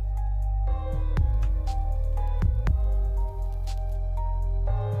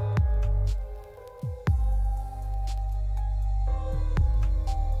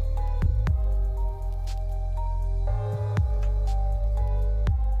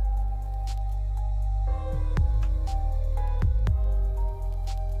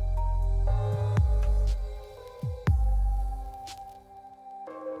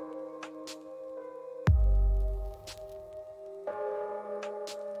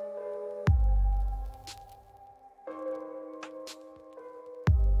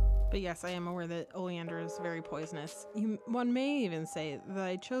 But yes, I am aware that oleander is very poisonous. One may even say that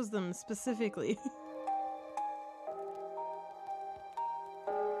I chose them specifically.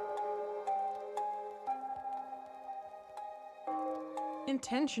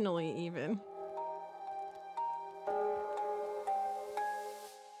 Intentionally, even.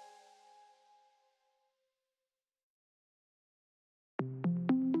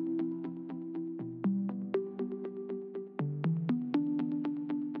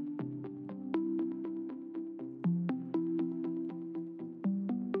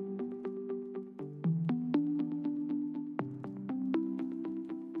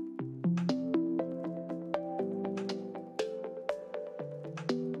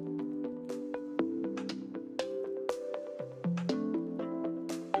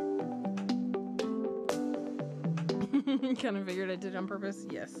 Kind of figured I did on purpose.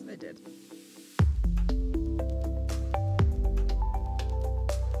 Yes, I did.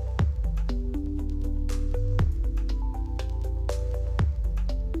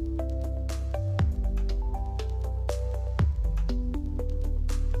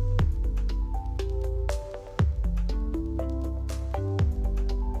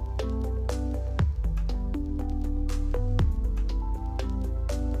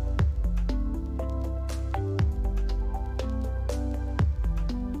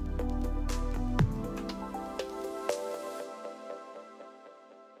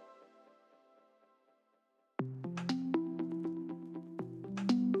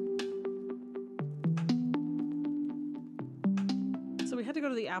 So we had to go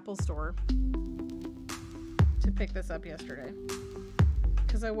to the Apple store to pick this up yesterday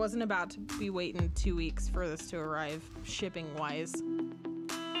because I wasn't about to be waiting 2 weeks for this to arrive shipping wise.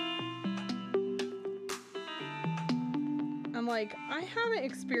 I'm like, I haven't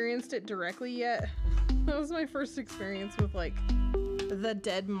experienced it directly yet. That was my first experience with like the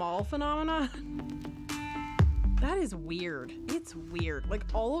dead mall phenomena. That is weird. It's weird. Like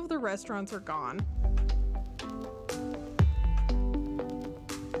all of the restaurants are gone.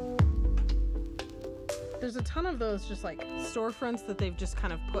 There's a ton of those just like storefronts that they've just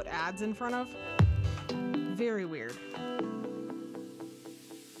kind of put ads in front of. Very weird.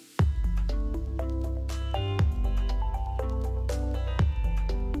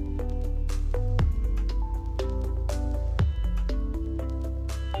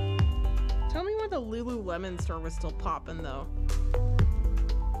 Tell me why the Lululemon store was still popping though.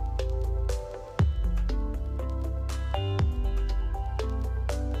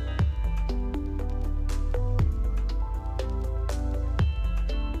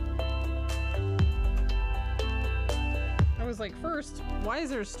 Like, first, why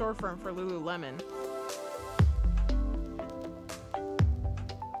is there a storefront for Lululemon?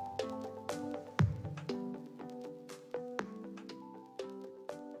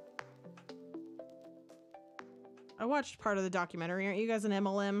 I watched part of the documentary. Aren't you guys an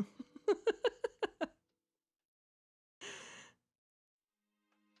MLM?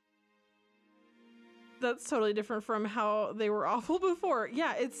 That's totally different from how they were awful before.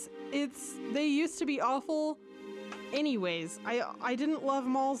 Yeah, they used to be awful anyways. I didn't love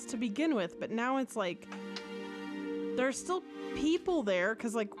malls to begin with, but now it's like there's still people there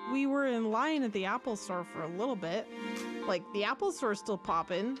because like we were in line at the Apple store for a little bit. Like the Apple store's still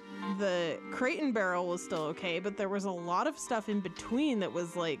popping. The Crate and Barrel was still okay, but there was a lot of stuff in between that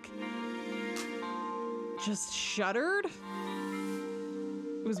was like just shuttered.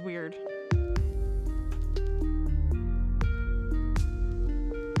 It was weird.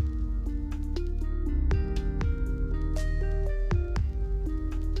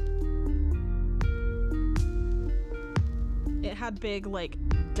 Had big like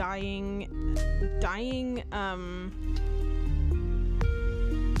dying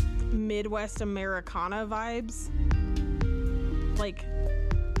Midwest Americana vibes, like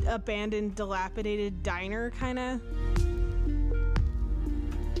abandoned dilapidated diner kind of.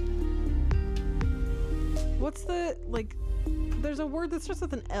 What's the like there's a word that starts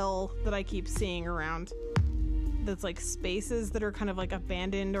with an L that I keep seeing around that's like spaces that are kind of like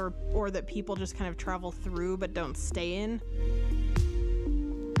abandoned or that people just kind of travel through but don't stay in.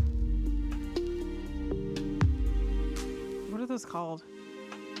 What are those called?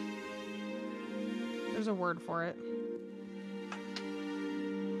 There's a word for it.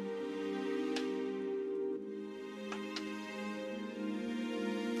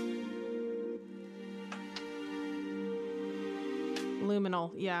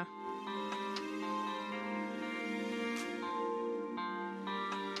 Luminal, yeah.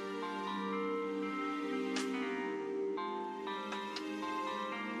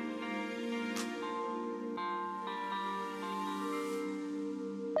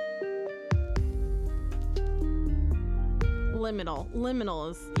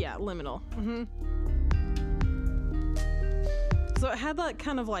 Liminal is, yeah, liminal. So it had that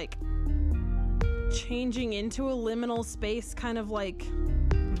kind of like changing into a liminal space kind of like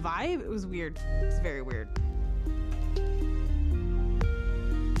vibe. It was weird. It's very weird.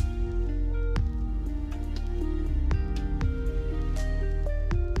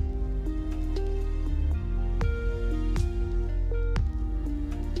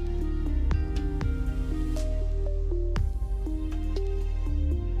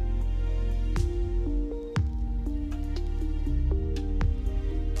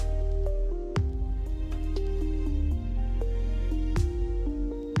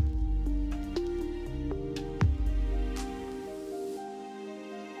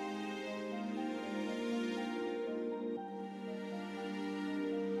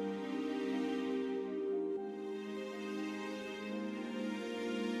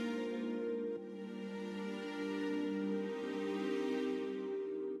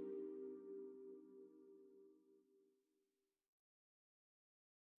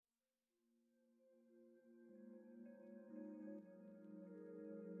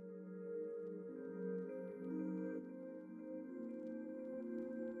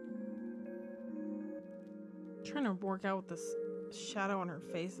 Trying to work out what this shadow on her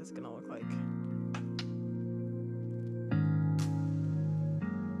face is gonna look like.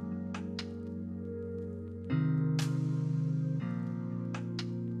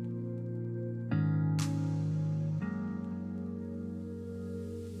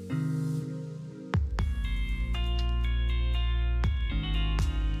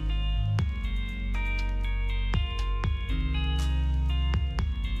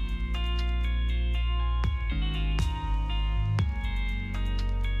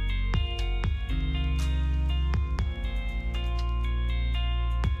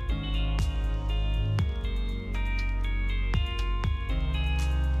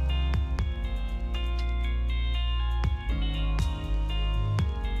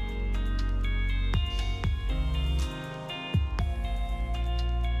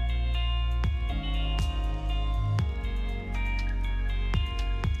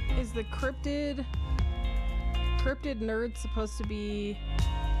 Is the cryptid nerd supposed to be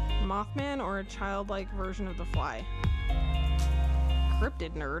Mothman or a childlike version of the Fly?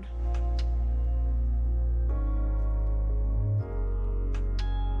 Cryptid nerd.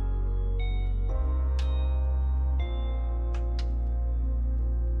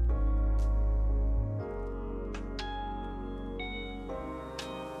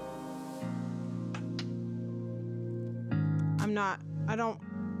 I don't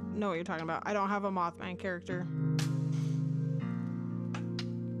know what you're talking about. I don't have a Mothman character.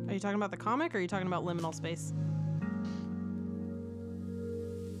 Are you talking about the comic or are you talking about liminal space?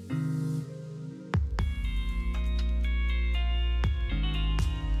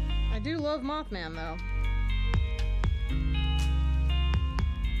 I do love Mothman though.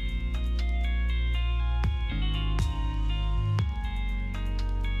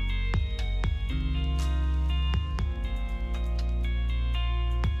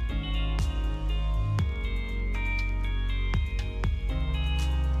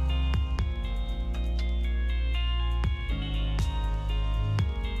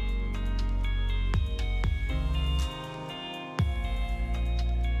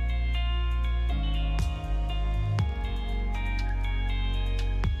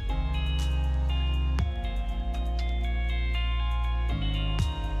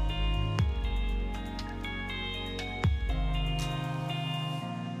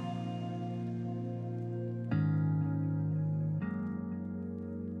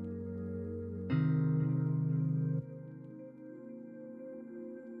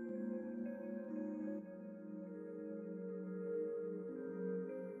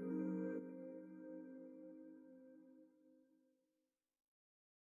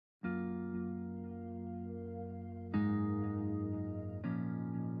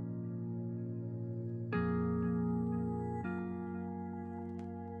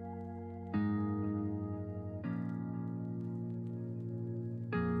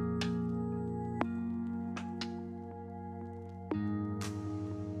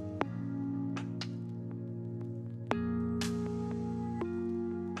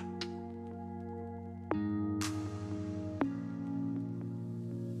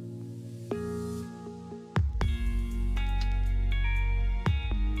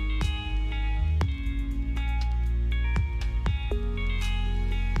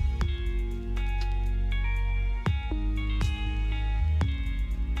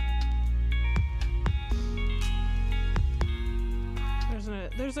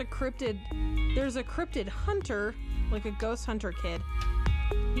 there's a cryptid hunter, like a ghost hunter kid.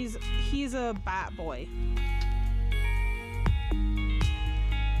 He's a bat boy.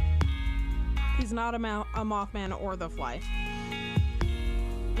 He's not a Mothman or the Fly.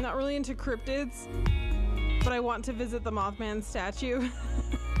 I'm not really into cryptids, but I want to visit the Mothman statue.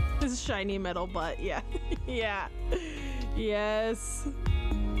 His shiny metal butt, yeah. Yeah. Yes.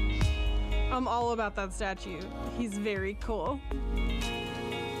 I'm all about that statue. He's very cool.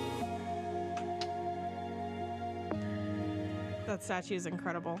 That statue is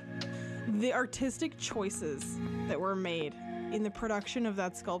incredible. The artistic choices that were made in the production of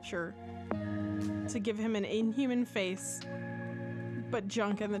that sculpture to give him an inhuman face, but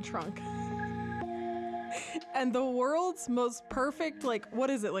junk in the trunk. And the world's most perfect, like, what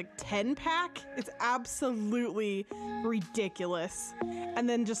is it, like 10 pack? It's absolutely ridiculous. And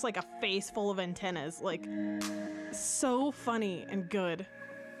then just like a face full of antennas, like so funny and good.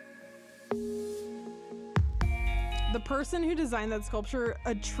 The person who designed that sculpture,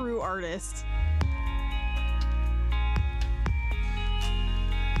 a true artist.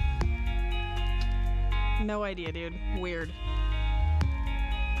 No idea, dude. Weird.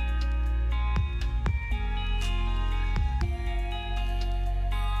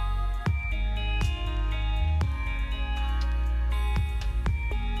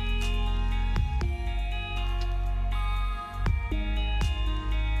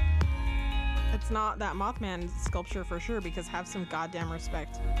 It's not that Mothman sculpture for sure, because have some goddamn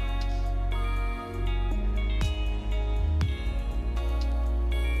respect.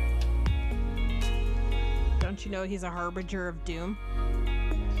 Don't you know he's a harbinger of doom?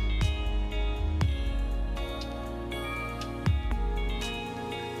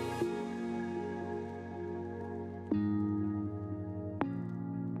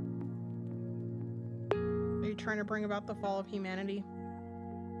 Are you trying to bring about the fall of humanity?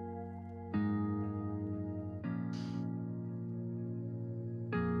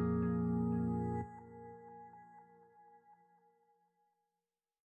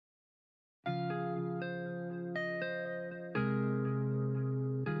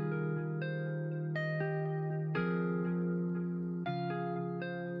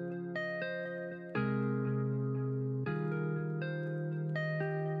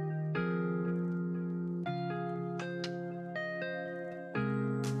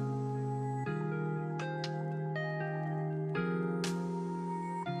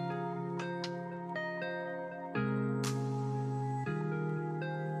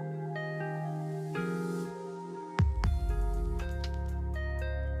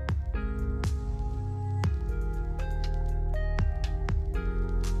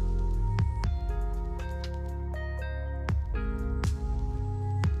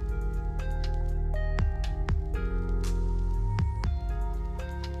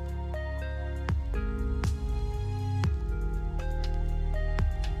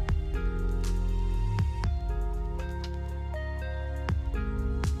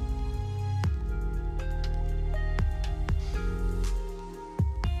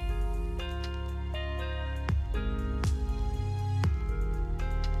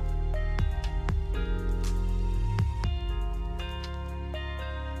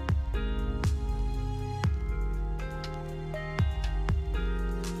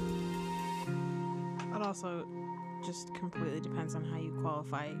 Also just completely depends on how you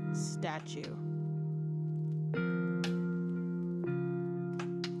qualify statue.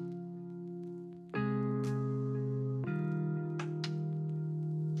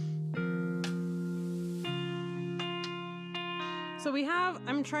 So we have,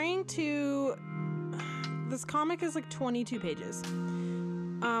 this comic is like 22 pages.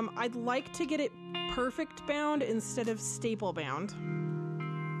 I'd like to get it perfect bound instead of staple bound.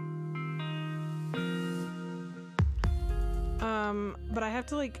 But I have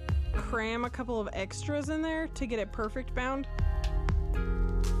to like cram a couple of extras in there to get it perfect bound.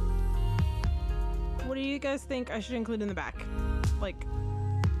 What do you guys think I should include in the back? Like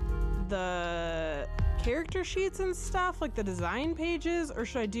the character sheets and stuff, like the design pages, or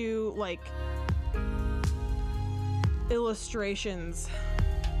should I do like illustrations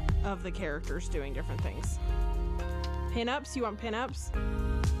of the characters doing different things? Pin-ups? You want pin-ups?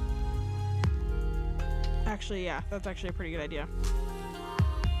 Actually, yeah, that's actually a pretty good idea.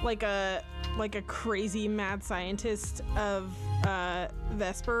 Like a crazy mad scientist of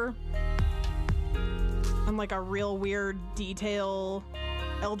Vesper, and like a real weird detail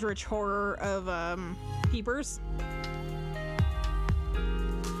eldritch horror of Peepers.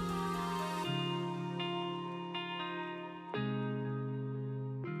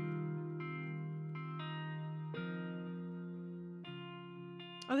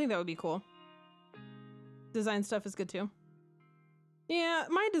 I think that would be cool. Design stuff is good too. Yeah,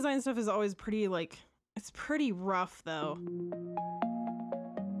 my design stuff is always pretty, like, it's pretty rough though.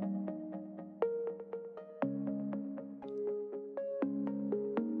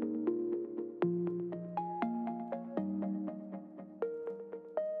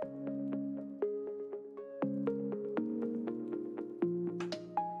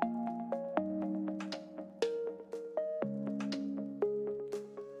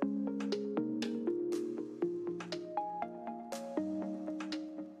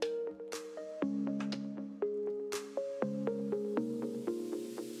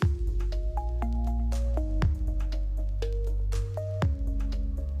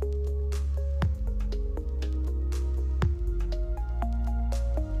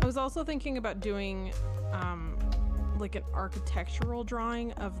 I was also thinking about doing like an architectural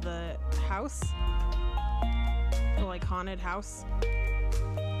drawing of the house, the like haunted house.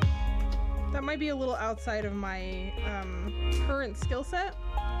 That might be a little outside of my current skill set,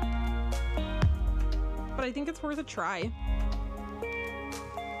 but I think it's worth a try.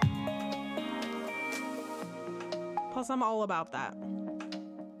 Plus, I'm all about that.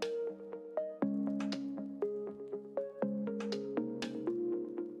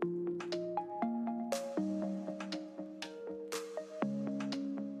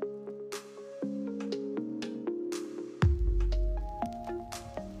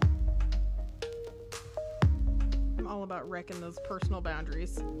 About wrecking those personal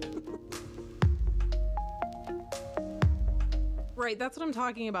boundaries. Right, that's what I'm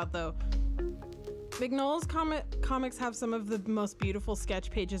talking about though. Mignola's comics have some of the most beautiful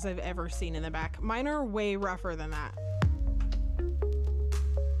sketch pages I've ever seen in the back. Mine are way rougher than that.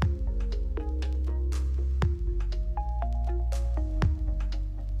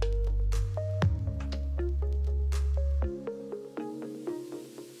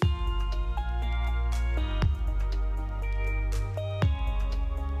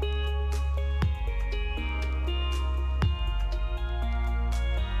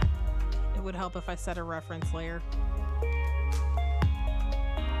 Help if I set a reference layer.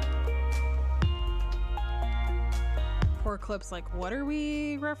 Poor Clip's like, what are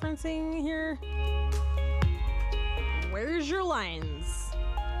we referencing here? Where's your lines?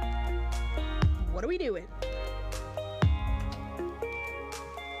 What are we doing?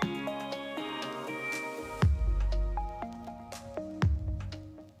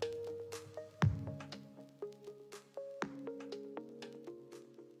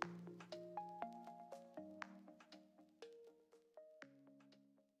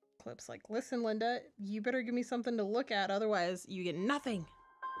 Clip's like, listen, Linda, you better give me something to look at, otherwise you get nothing.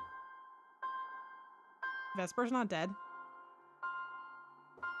 Vesper's not dead.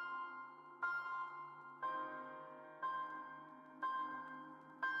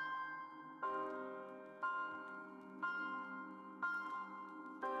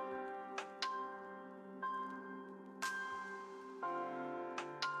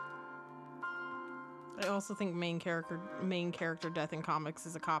 I also think main character death in comics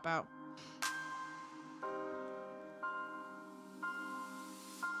is a cop-out.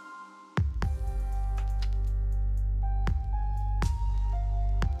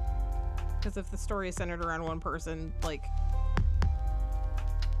 Because if the story is centered around one person, like,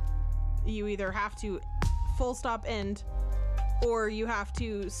 you either have to full stop end, or you have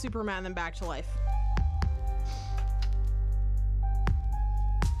to Superman them back to life.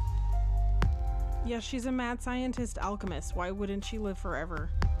 Yeah, she's a mad scientist alchemist. Why wouldn't she live forever?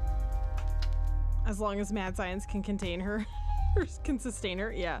 As long as mad science can contain her, or can sustain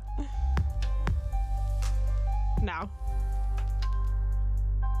her, yeah. Now.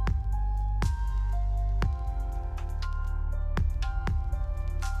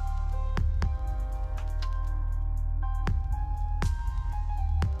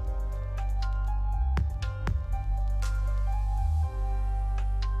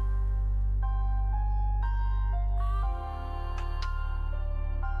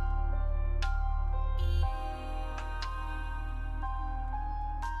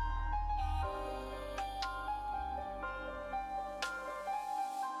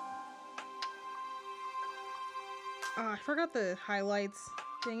 I forgot the highlights.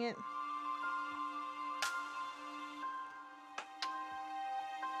 Dang it.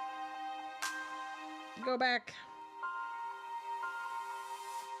 Go back.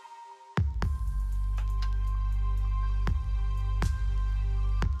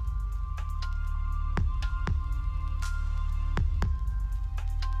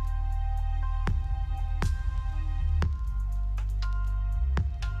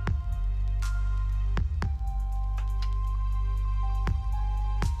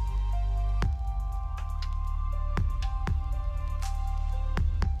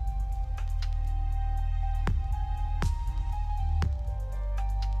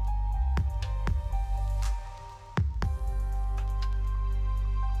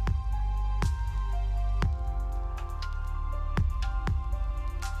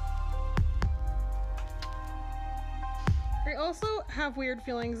 also have weird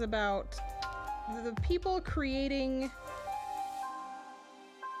feelings about the people creating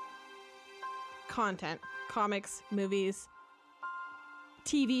content, comics, movies,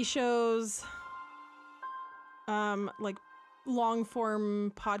 TV shows, like long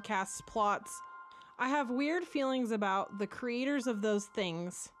form podcasts, plots. I have weird feelings about the creators of those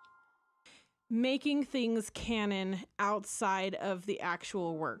things making things canon outside of the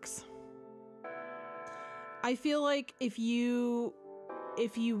actual works. I feel like if you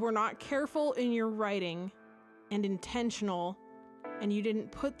were not careful in your writing and intentional, and you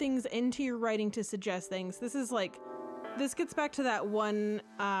didn't put things into your writing to suggest things, this gets back to that one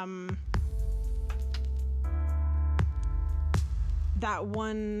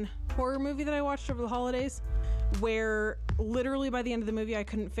horror movie that I watched over the holidays, where literally by the end of the movie I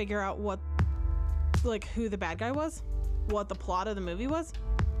couldn't figure out who the bad guy was, what the plot of the movie was.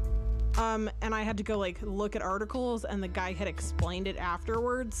 And I had to go look at articles, and the guy had explained it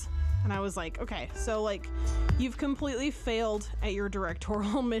afterwards. And I was like, okay, so you've completely failed at your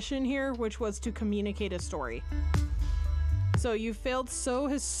directorial mission here, which was to communicate a story. So you failed so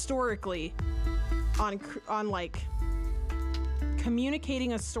historically on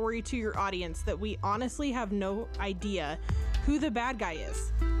communicating a story to your audience that we honestly have no idea who the bad guy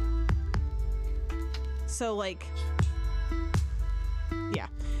is. So yeah.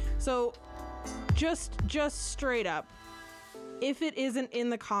 So just straight up, if it isn't in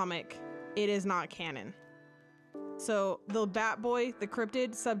the comic, it is not canon. So the Bat Boy, the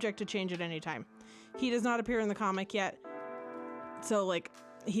cryptid, subject to change at any time. He does not appear in the comic yet. So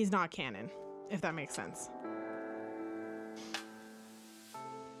he's not canon, if that makes sense.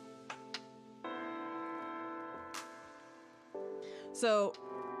 So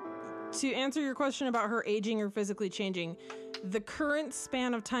to answer your question about her aging or physically changing, the current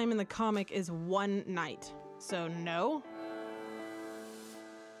span of time in the comic is 1 night. So no.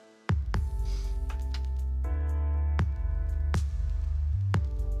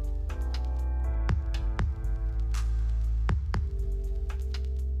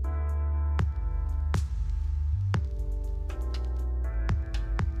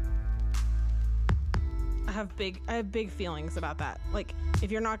 I have big feelings about that.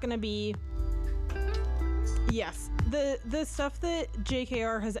 If you're not gonna be, yes, the stuff that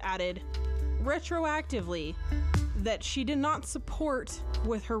JKR has added retroactively that she did not support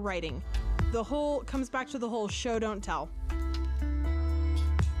with her writing, comes back to the whole show don't tell.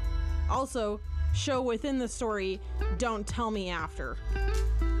 Also, show within the story, don't tell me after,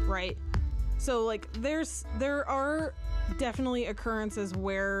 right? So there are definitely occurrences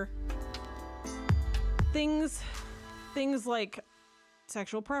where things like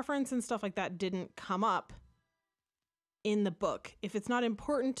sexual preference and stuff like that didn't come up in the book. If it's not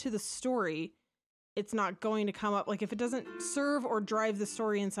important to the story, it's not going to come up. If it doesn't serve or drive the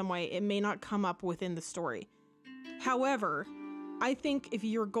story in some way, it may not come up within the story. However, I think if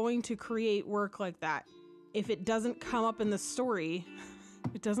you're going to create work like that, if it doesn't come up in the story,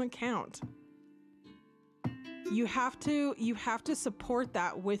 it doesn't count. You have to support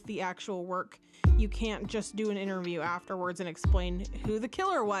that with the actual work. You can't just do an interview afterwards and explain who the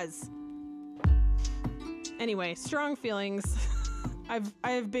killer was. Anyway, strong feelings. I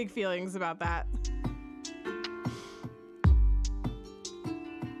have big feelings about that.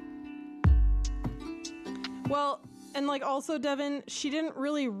 Well, and also Devin, she didn't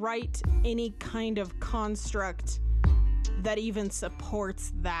really write any kind of construct that even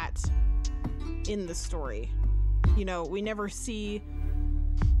supports that in the story. We never see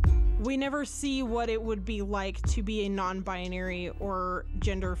what it would be like to be a non-binary or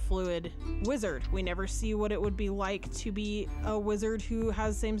gender fluid wizard. We never see what it would be like to be a wizard who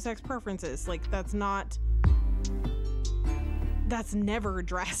has same-sex preferences. That's never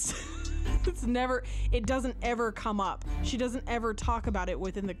addressed. It doesn't ever come up. She doesn't ever talk about it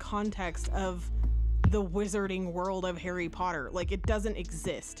within the context of the wizarding world of Harry Potter. It doesn't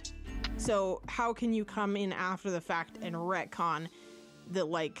exist. So how can you come in after the fact and retcon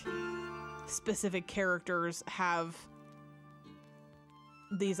that specific characters have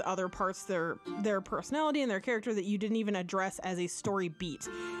these other parts, their personality and their character that you didn't even address as a story beat,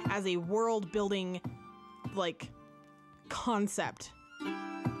 as a world building concept?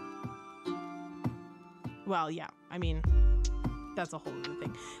 Well, yeah, I mean, that's a whole other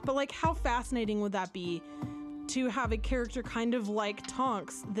thing. But how fascinating would that be to have a character kind of like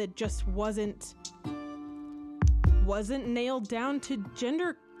Tonks that just wasn't nailed down to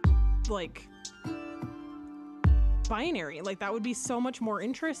gender binary? That would be so much more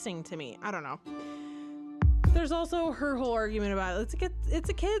interesting to me. I don't know. There's also her whole argument about it's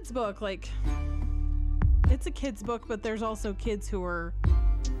a kid's book. it's a kid's book, but there's also kids who are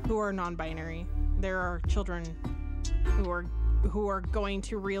non-binary. There are children who are going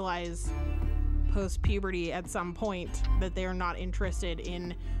to realize post-puberty at some point that they are not interested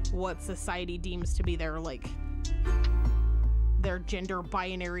in what society deems to be their gender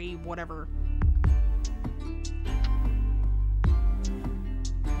binary whatever.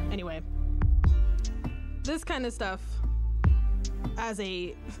 Anyway, this kind of stuff, as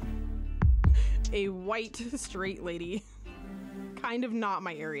a white straight lady, kind of not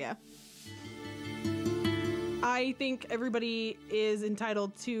my area. I think everybody is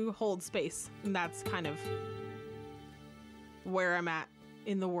entitled to hold space, and that's kind of where I'm at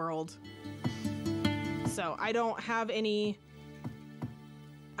in the world. So I don't have any...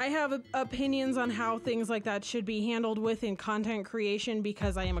 I have opinions on how things like that should be handled within content creation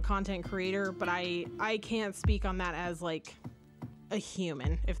because I am a content creator, but I can't speak on that as like a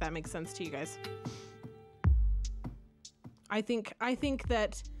human, if that makes sense to you guys. I think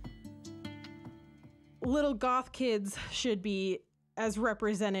that little goth kids should be as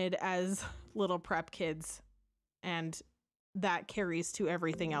represented as little prep kids, and that carries to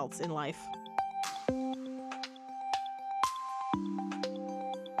everything else in life.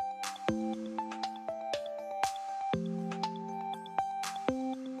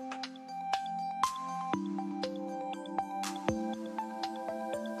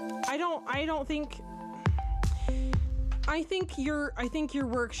 I think your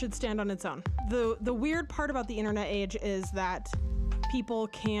work should stand on its own. The weird part about the internet age is that people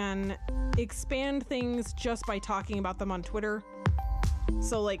can expand things just by talking about them on Twitter.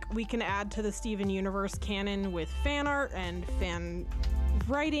 So like we can add to the Steven Universe canon with fan art and fan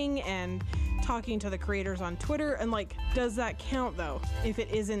writing and talking to the creators on Twitter, and like, does that count though? If it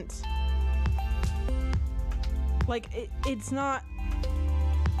isn't, like, it's not,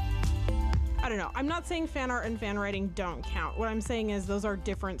 I don't know. I'm not saying fan art and fan writing don't count. What I'm saying is those are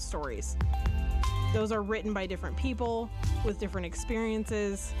different stories. Those are written by different people with different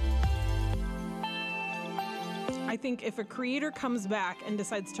experiences. I think if a creator comes back and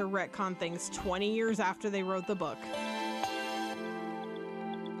decides to retcon things 20 years after they wrote the book,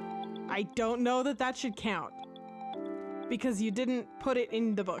 I don't know that that should count because you didn't put it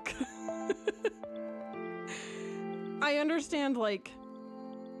in the book. I understand, like,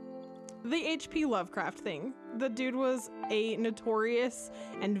 the H.P. Lovecraft thing. The dude was a notorious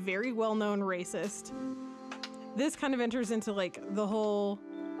and very well-known racist. This kind of enters into like the whole,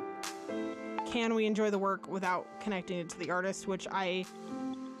 can we enjoy the work without connecting it to the artist, which I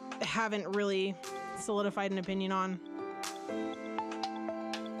haven't really solidified an opinion on.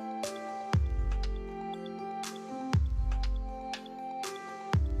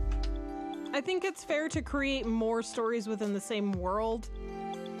 I think it's fair to create more stories within the same world.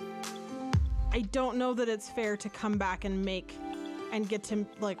 I don't know that it's fair to come back and make and get to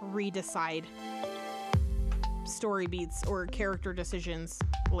like redecide story beats or character decisions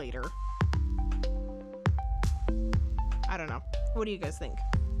later. I don't know. What do you guys think?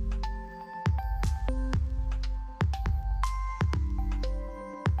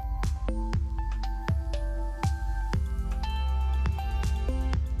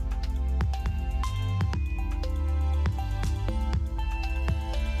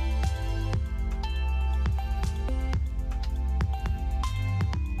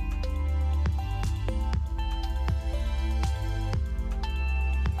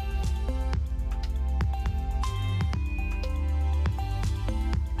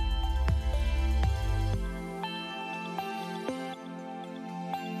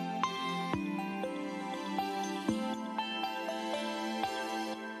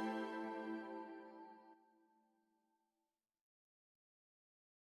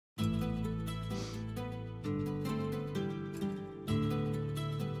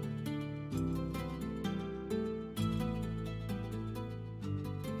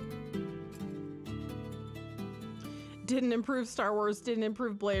 Didn't improve Star Wars, didn't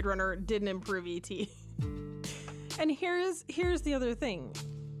improve Blade Runner, didn't improve E.T. And here's the other thing.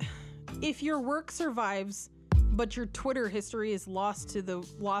 If your work survives, but your Twitter history is lost to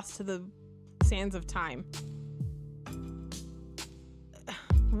the sands of time,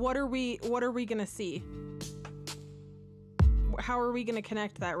 what are we gonna see? How are we gonna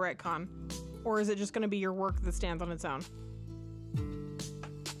connect that retcon? Or is it just gonna be your work that stands on its own?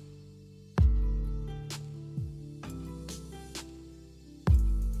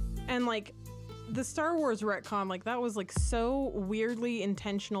 And like the Star Wars retcon, like that was like so weirdly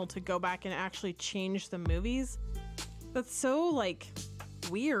intentional to go back and actually change the movies. That's so like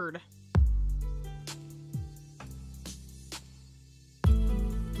weird.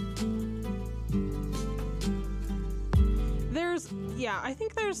 I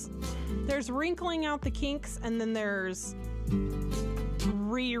think there's wrinkling out the kinks, and then there's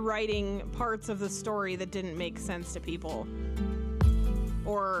rewriting parts of the story that didn't make sense to people.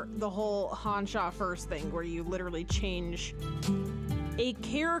 Or the whole Hanshaw first thing, where you literally change a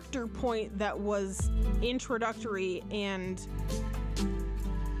character point that was introductory and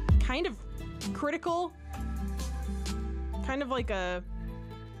kind of critical, kind of like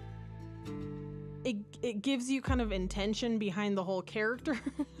it gives you kind of intention behind the whole character,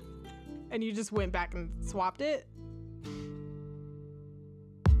 and you just went back and swapped it.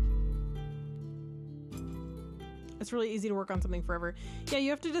 It's really easy to work on something forever. Yeah,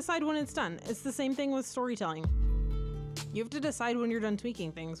 you have to decide when it's done. It's the same thing with storytelling. You have to decide when you're done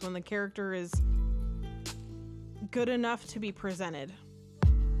tweaking things, when the character is good enough to be presented.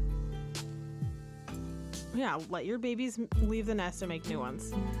 Yeah, let your babies leave the nest and make new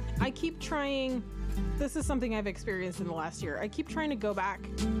ones. I keep trying, this is something I've experienced in the last year. I keep trying to go back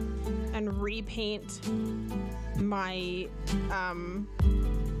and repaint my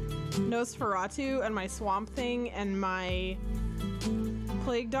Nosferatu and my Swamp Thing and my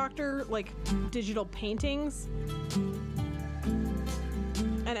Plague Doctor, like, digital paintings.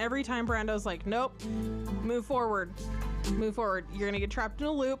 And every time Brando's like, nope, move forward. Move forward. You're gonna get trapped in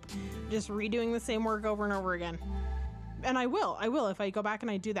a loop, just redoing the same work over and over again. And I will. If I go back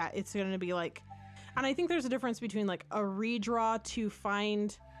and I do that, it's gonna be like, and I think there's a difference between like a redraw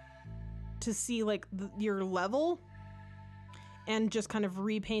to see like your level, and just kind of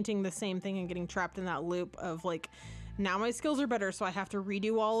repainting the same thing and getting trapped in that loop of like, now my skills are better, so I have to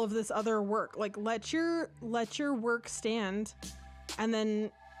redo all of this other work. Like, let your work stand and then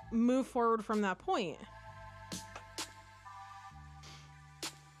move forward from that point.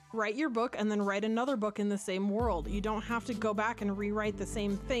 Write your book and then write another book in the same world. You don't have to go back and rewrite the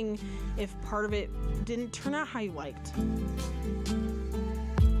same thing if part of it didn't turn out how you liked.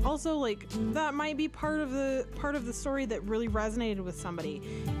 Also, like, that might be part of the story that really resonated with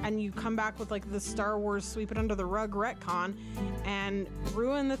somebody, and you come back with like the Star Wars sweep it under the rug retcon and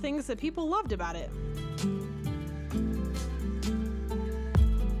ruin the things that people loved about it.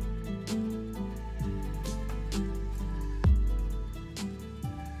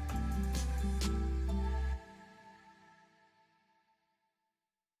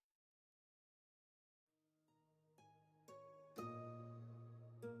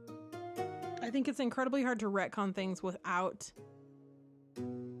 I think it's incredibly hard to retcon things without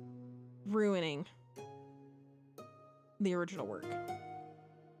ruining the original work.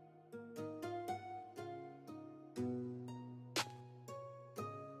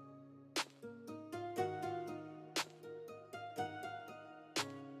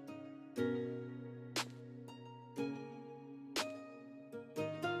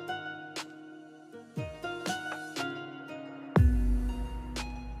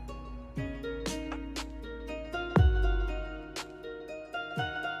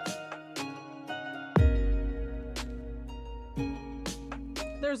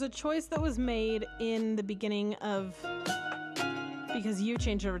 There's a choice that was made in the beginning of, because you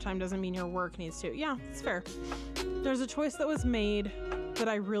change over time doesn't mean your work needs to. Yeah, it's fair. There's a choice that was made that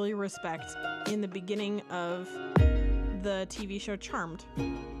I really respect in the beginning of the TV show Charmed.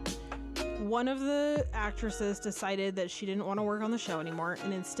 One of the actresses decided that she didn't want to work on the show anymore,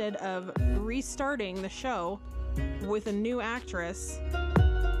 and instead of restarting the show with a new actress,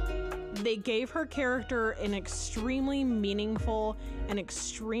 they gave her character an extremely meaningful and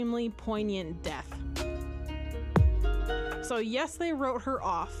extremely poignant death. So yes, they wrote her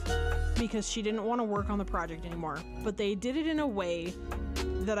off because she didn't want to work on the project anymore, but they did it in a way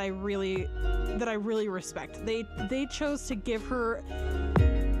that I really respect. They chose to give her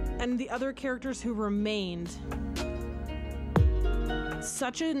and the other characters who remained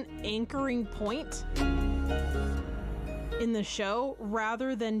such an anchoring point in the show,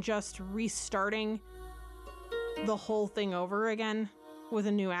 rather than just restarting the whole thing over again with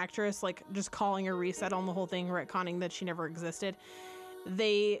a new actress, like just calling a reset on the whole thing, retconning that she never existed.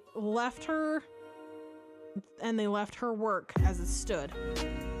 They left her, and they left her work as it stood,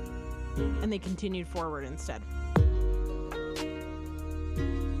 and they continued forward instead.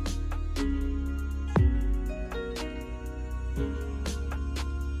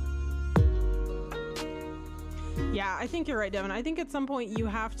 Yeah, I think you're right, Devin. I think at some point you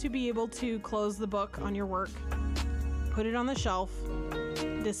have to be able to close the book on your work, put it on the shelf,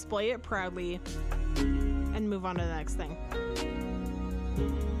 display it proudly, and move on to the next thing.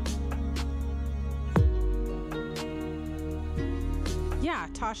 Yeah,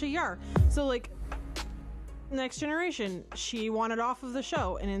 Tasha Yar. So, like, Next Generation, she wanted off of the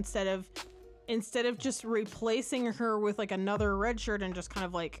show, and instead instead of just replacing her with like another red shirt and just kind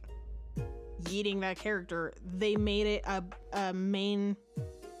of like yeeting that character, they made it a main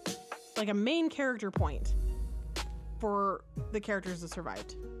character point for the characters that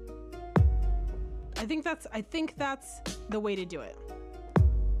survived. I think that's the way to do it.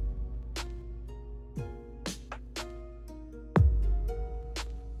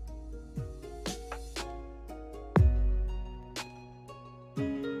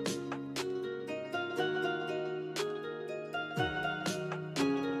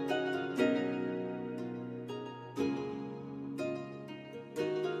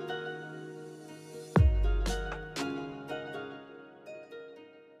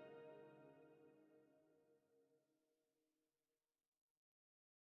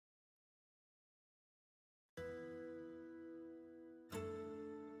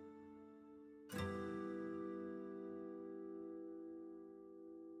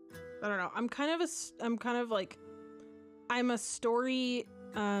 I don't know. I'm a story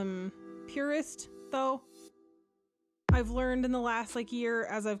purist though. I've learned in the last like year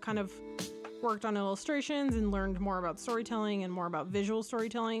as I've kind of worked on illustrations and learned more about storytelling and more about visual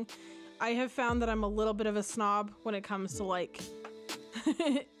storytelling. I have found that I'm a little bit of a snob when it comes to like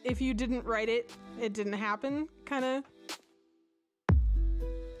if you didn't write it, it didn't happen kind of.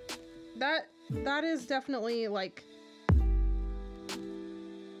 That is definitely like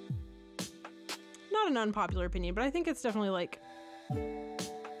not an unpopular opinion, but I think it's definitely like,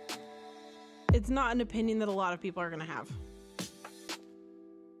 it's not an opinion that a lot of people are going to have.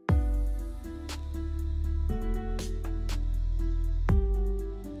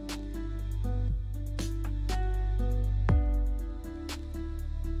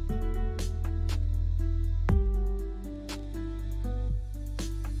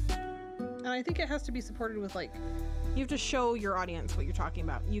 And I think it has to be supported with like, you have to show your audience what you're talking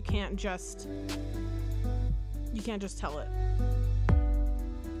about. You can't just tell it.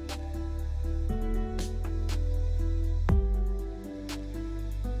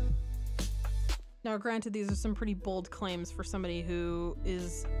 Now, granted, these are some pretty bold claims for somebody who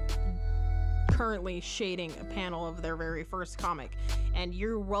is currently shading a panel of their very first comic, and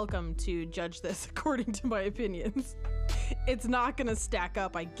you're welcome to judge this according to my opinions. It's not gonna stack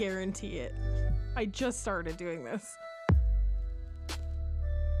up, I guarantee it. I just started doing this.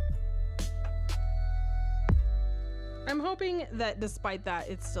 I'm hoping that despite that,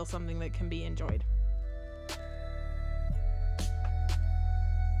 it's still something that can be enjoyed.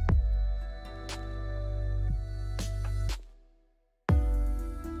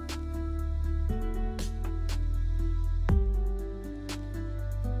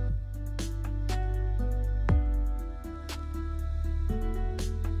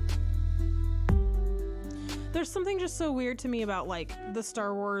 There's something just so weird to me about like the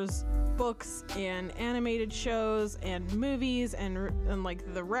Star Wars books and animated shows and movies and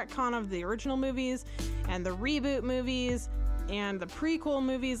like the retcon of the original movies and the reboot movies and the prequel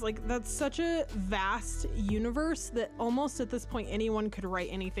movies. Like, that's such a vast universe that almost at this point anyone could write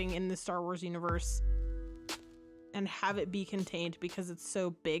anything in the Star Wars universe and have it be contained because it's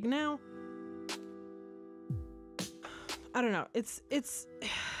so big now. I don't know. It's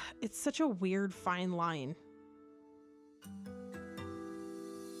such a weird fine line.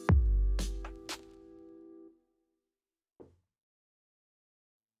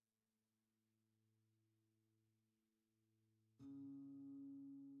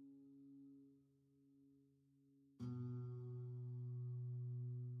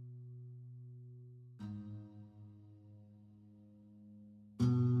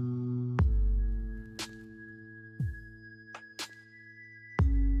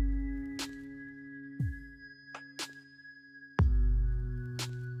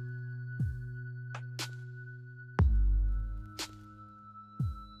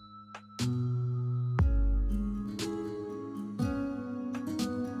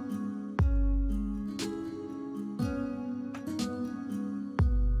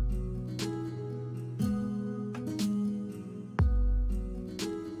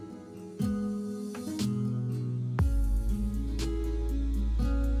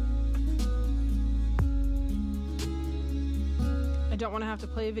 Don't want to have to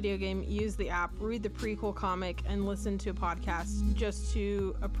play a video game, use the app, read the prequel comic, and listen to a podcast just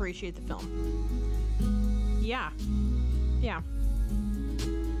to appreciate the film. Yeah.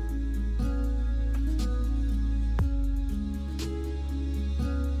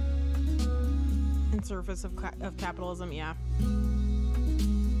 In service of capitalism, yeah.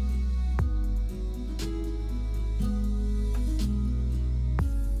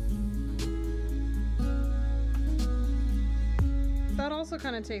 also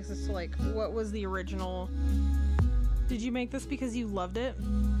kind of takes us to like, what was the original? Did you make this because you loved it?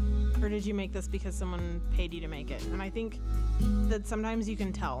 Or did you make this because someone paid you to make it? And I think that sometimes you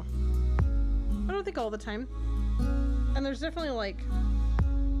can tell. I don't think all the time. And there's definitely like,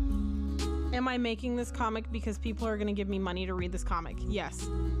 am I making this comic because people are going to give me money to read this comic? Yes.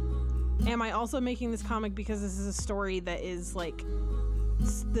 Am I also making this comic because this is a story that is like,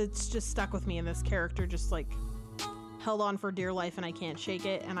 that's just stuck with me, and this character just like held on for dear life and I can't shake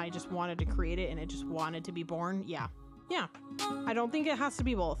it, and I just wanted to create it and it just wanted to be born? Yeah. Yeah. I don't think it has to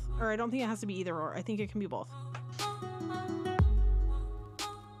be both, or I don't think it has to be either or. I think it can be both.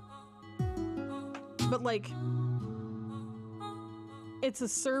 But like, it's a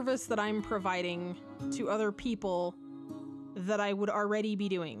service that I'm providing to other people that I would already be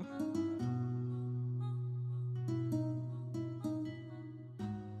doing.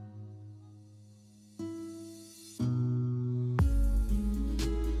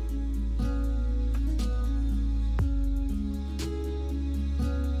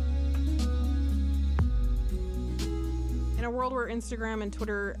 In a world where Instagram and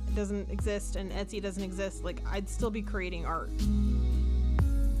Twitter doesn't exist and Etsy doesn't exist, like, I'd still be creating art.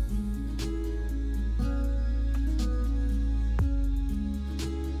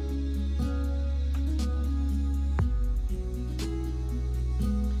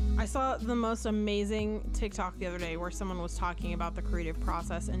 I saw the most amazing TikTok the other day where someone was talking about the creative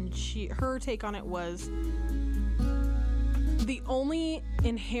process, and her take on it was the only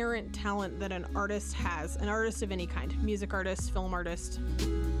inherent talent that an artist has, an artist of any kind, music artist, film artist,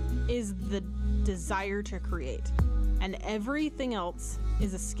 is the desire to create. And everything else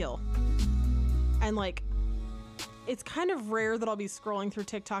is a skill. And like, it's kind of rare that I'll be scrolling through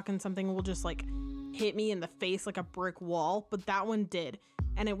TikTok and something will just like hit me in the face like a brick wall, but that one did.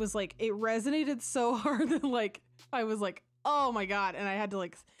 And it was like, it resonated so hard that like, I was like, oh my God. And I had to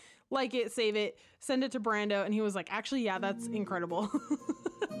like it, save it, send it to Brando, and he was like, actually, yeah, that's incredible.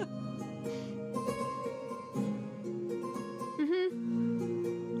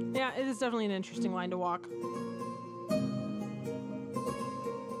 Yeah, it is definitely an interesting line to walk.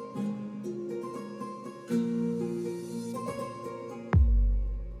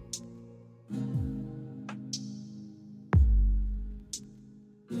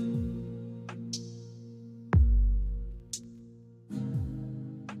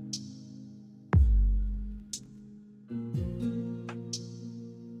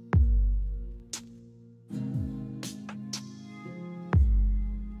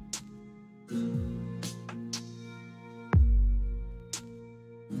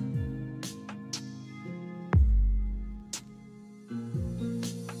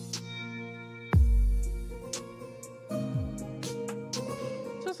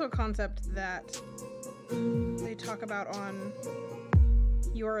 A concept that they talk about on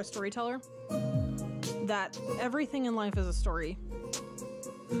You Are a Storyteller, that everything in life is a story.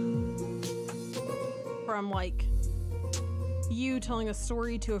 From like you telling a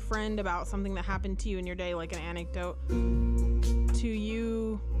story to a friend about something that happened to you in your day, like an anecdote, to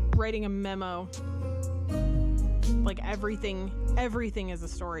you writing a memo. Like everything is a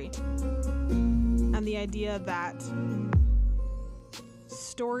story. And the idea that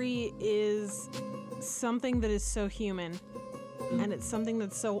story is something that is so human, and it's something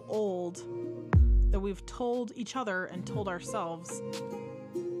that's so old that we've told each other and told ourselves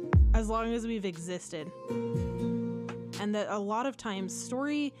as long as we've existed. And that a lot of times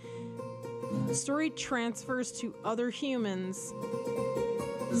story transfers to other humans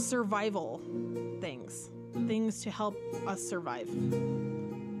survival things to help us survive.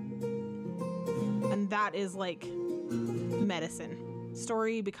 And that is like medicine.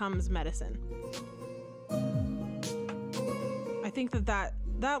 Story becomes medicine. I think that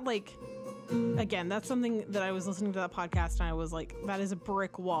like, again, that's something that I was listening to that podcast and I was like, that is a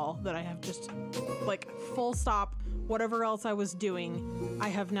brick wall that I have just like full stop. Whatever else I was doing, I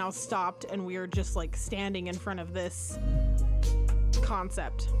have now stopped, and we are just like standing in front of this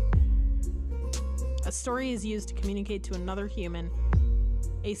concept. A story is used to communicate to another human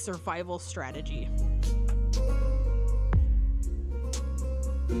a survival strategy.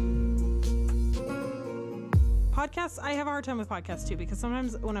 Podcasts, I have a hard time with podcasts too, because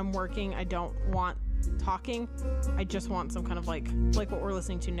sometimes when I'm working, I don't want talking. I just want some kind of like what we're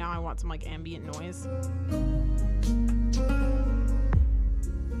listening to now. I want some like ambient noise.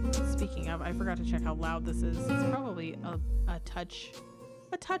 Speaking of, I forgot to check how loud this is. It's probably a touch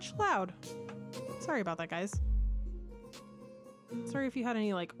loud. Sorry about that, guys. Sorry if you had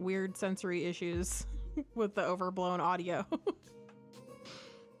any like weird sensory issues with the overblown audio.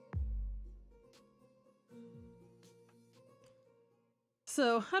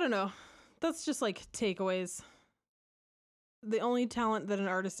 So, I don't know. That's just like takeaways. The only talent that an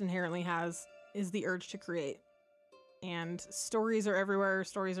artist inherently has is the urge to create. And stories are everywhere.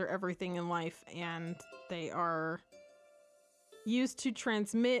 Stories are everything in life. And they are used to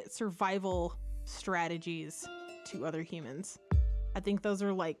transmit survival strategies to other humans. I think those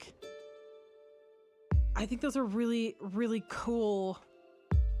are really, really cool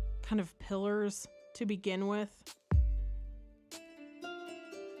kind of pillars to begin with.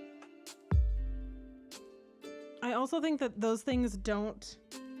 I also think that those things don't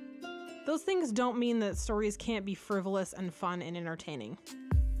mean that stories can't be frivolous and fun and entertaining,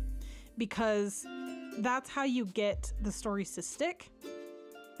 because that's how you get the stories to stick.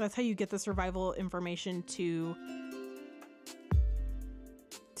 That's how you get the survival information to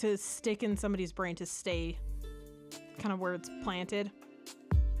stick in somebody's brain, to stay kind of where it's planted.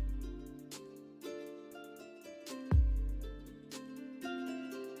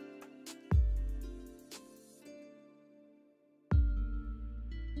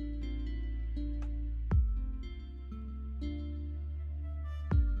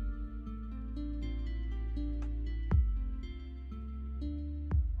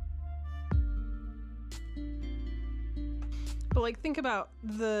 But like, think about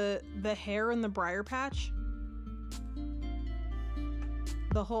the hair in the briar patch.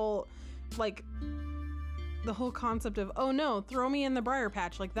 The whole concept of, oh no, throw me in the briar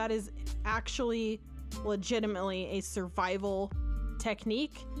patch. Like, that is actually legitimately a survival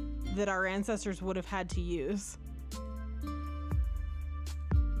technique that our ancestors would have had to use.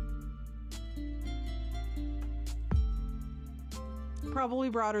 Probably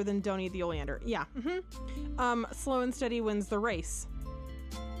broader than don't eat the oleander. Yeah. Slow and steady wins the race.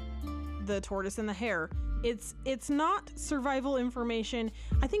 The tortoise and the hare. It's not survival information.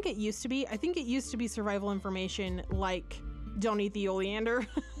 I think it used to be. I think it used to be survival information like don't eat the oleander.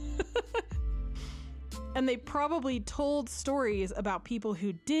 And they probably told stories about people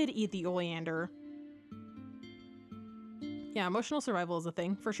who did eat the oleander. Yeah, emotional survival is a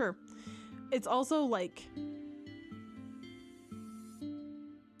thing, for sure. It's also like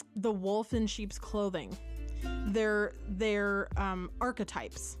the wolf in sheep's clothing. They're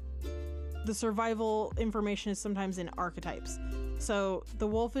archetypes. The survival information is sometimes in archetypes. So the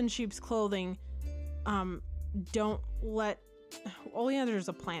wolf in sheep's clothing, don't let... Oleander is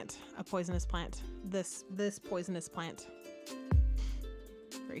a plant, a poisonous plant. This poisonous plant.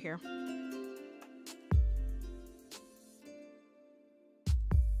 Right here.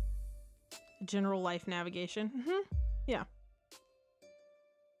 General life navigation. Yeah.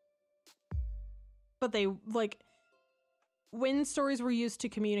 But they, like, when stories were used to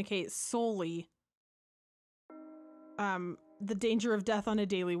communicate solely, the danger of death on a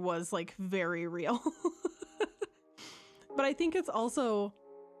daily was, like, very real. But I think it's also,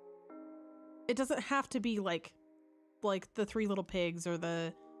 it doesn't have to be like the Three Little Pigs or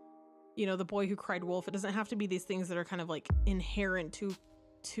the Boy Who Cried Wolf. It doesn't have to be these things that are kind of like inherent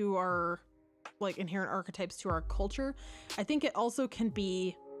to our, like, inherent archetypes to our culture. I think it also can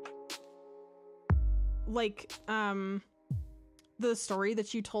be like the story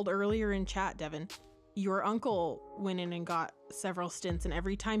that you told earlier in chat, Devin. Your uncle went in and got several stints, and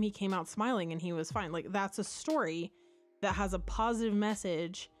every time he came out smiling and he was fine. Like, that's a story that has a positive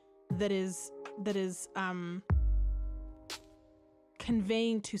message that is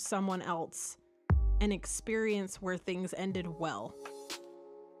conveying to someone else an experience where things ended well.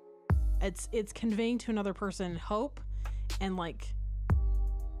 It's conveying to another person hope, and, like,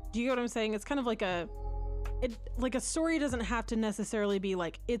 do you get what I'm saying? It's kind of like a story doesn't have to necessarily be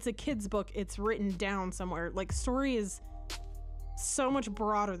like, it's a kid's book, it's written down somewhere. Like, story is so much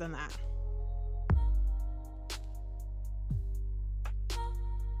broader than that.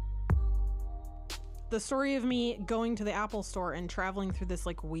 The story of me going to the Apple store and traveling through this,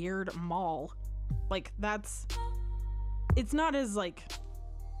 like, weird mall, like, it's not as, like,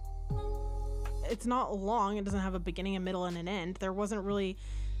 it's not long. It doesn't have a beginning, a middle, and an end. There wasn't really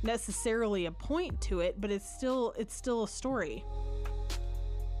necessarily a point to it, but it's still a story.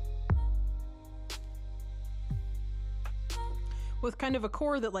 With kind of a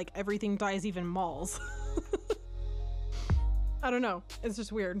core that, like, everything dies, even malls. I don't know. It's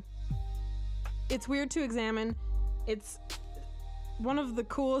just weird. It's weird to examine. It's one of the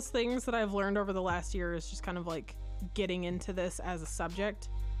coolest things that I've learned over the last year is just kind of, like, getting into this as a subject.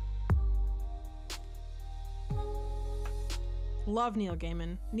 Love Neil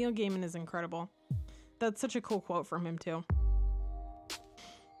Gaiman. Neil Gaiman is incredible. That's such a cool quote from him, too.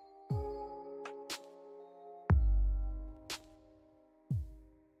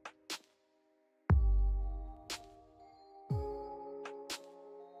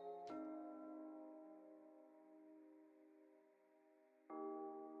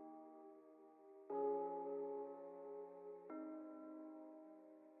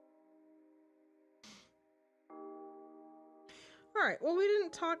 All right. Well, we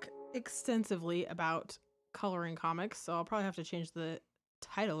didn't talk extensively about coloring comics, so I'll probably have to change the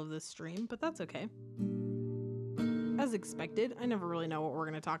title of this stream, but that's okay. As expected, I never really know what we're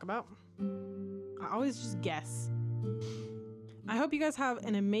going to talk about. I always just guess. I hope you guys have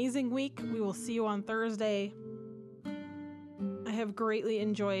an amazing week. We will see you on Thursday. I have greatly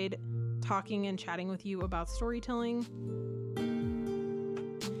enjoyed talking and chatting with you about storytelling.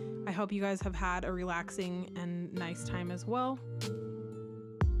 I hope you guys have had a relaxing and nice time as well.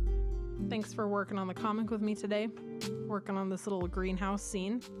 Thanks for working on the comic with me today, working on this little greenhouse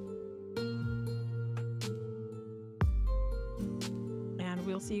scene. And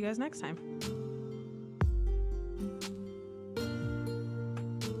we'll see you guys next time.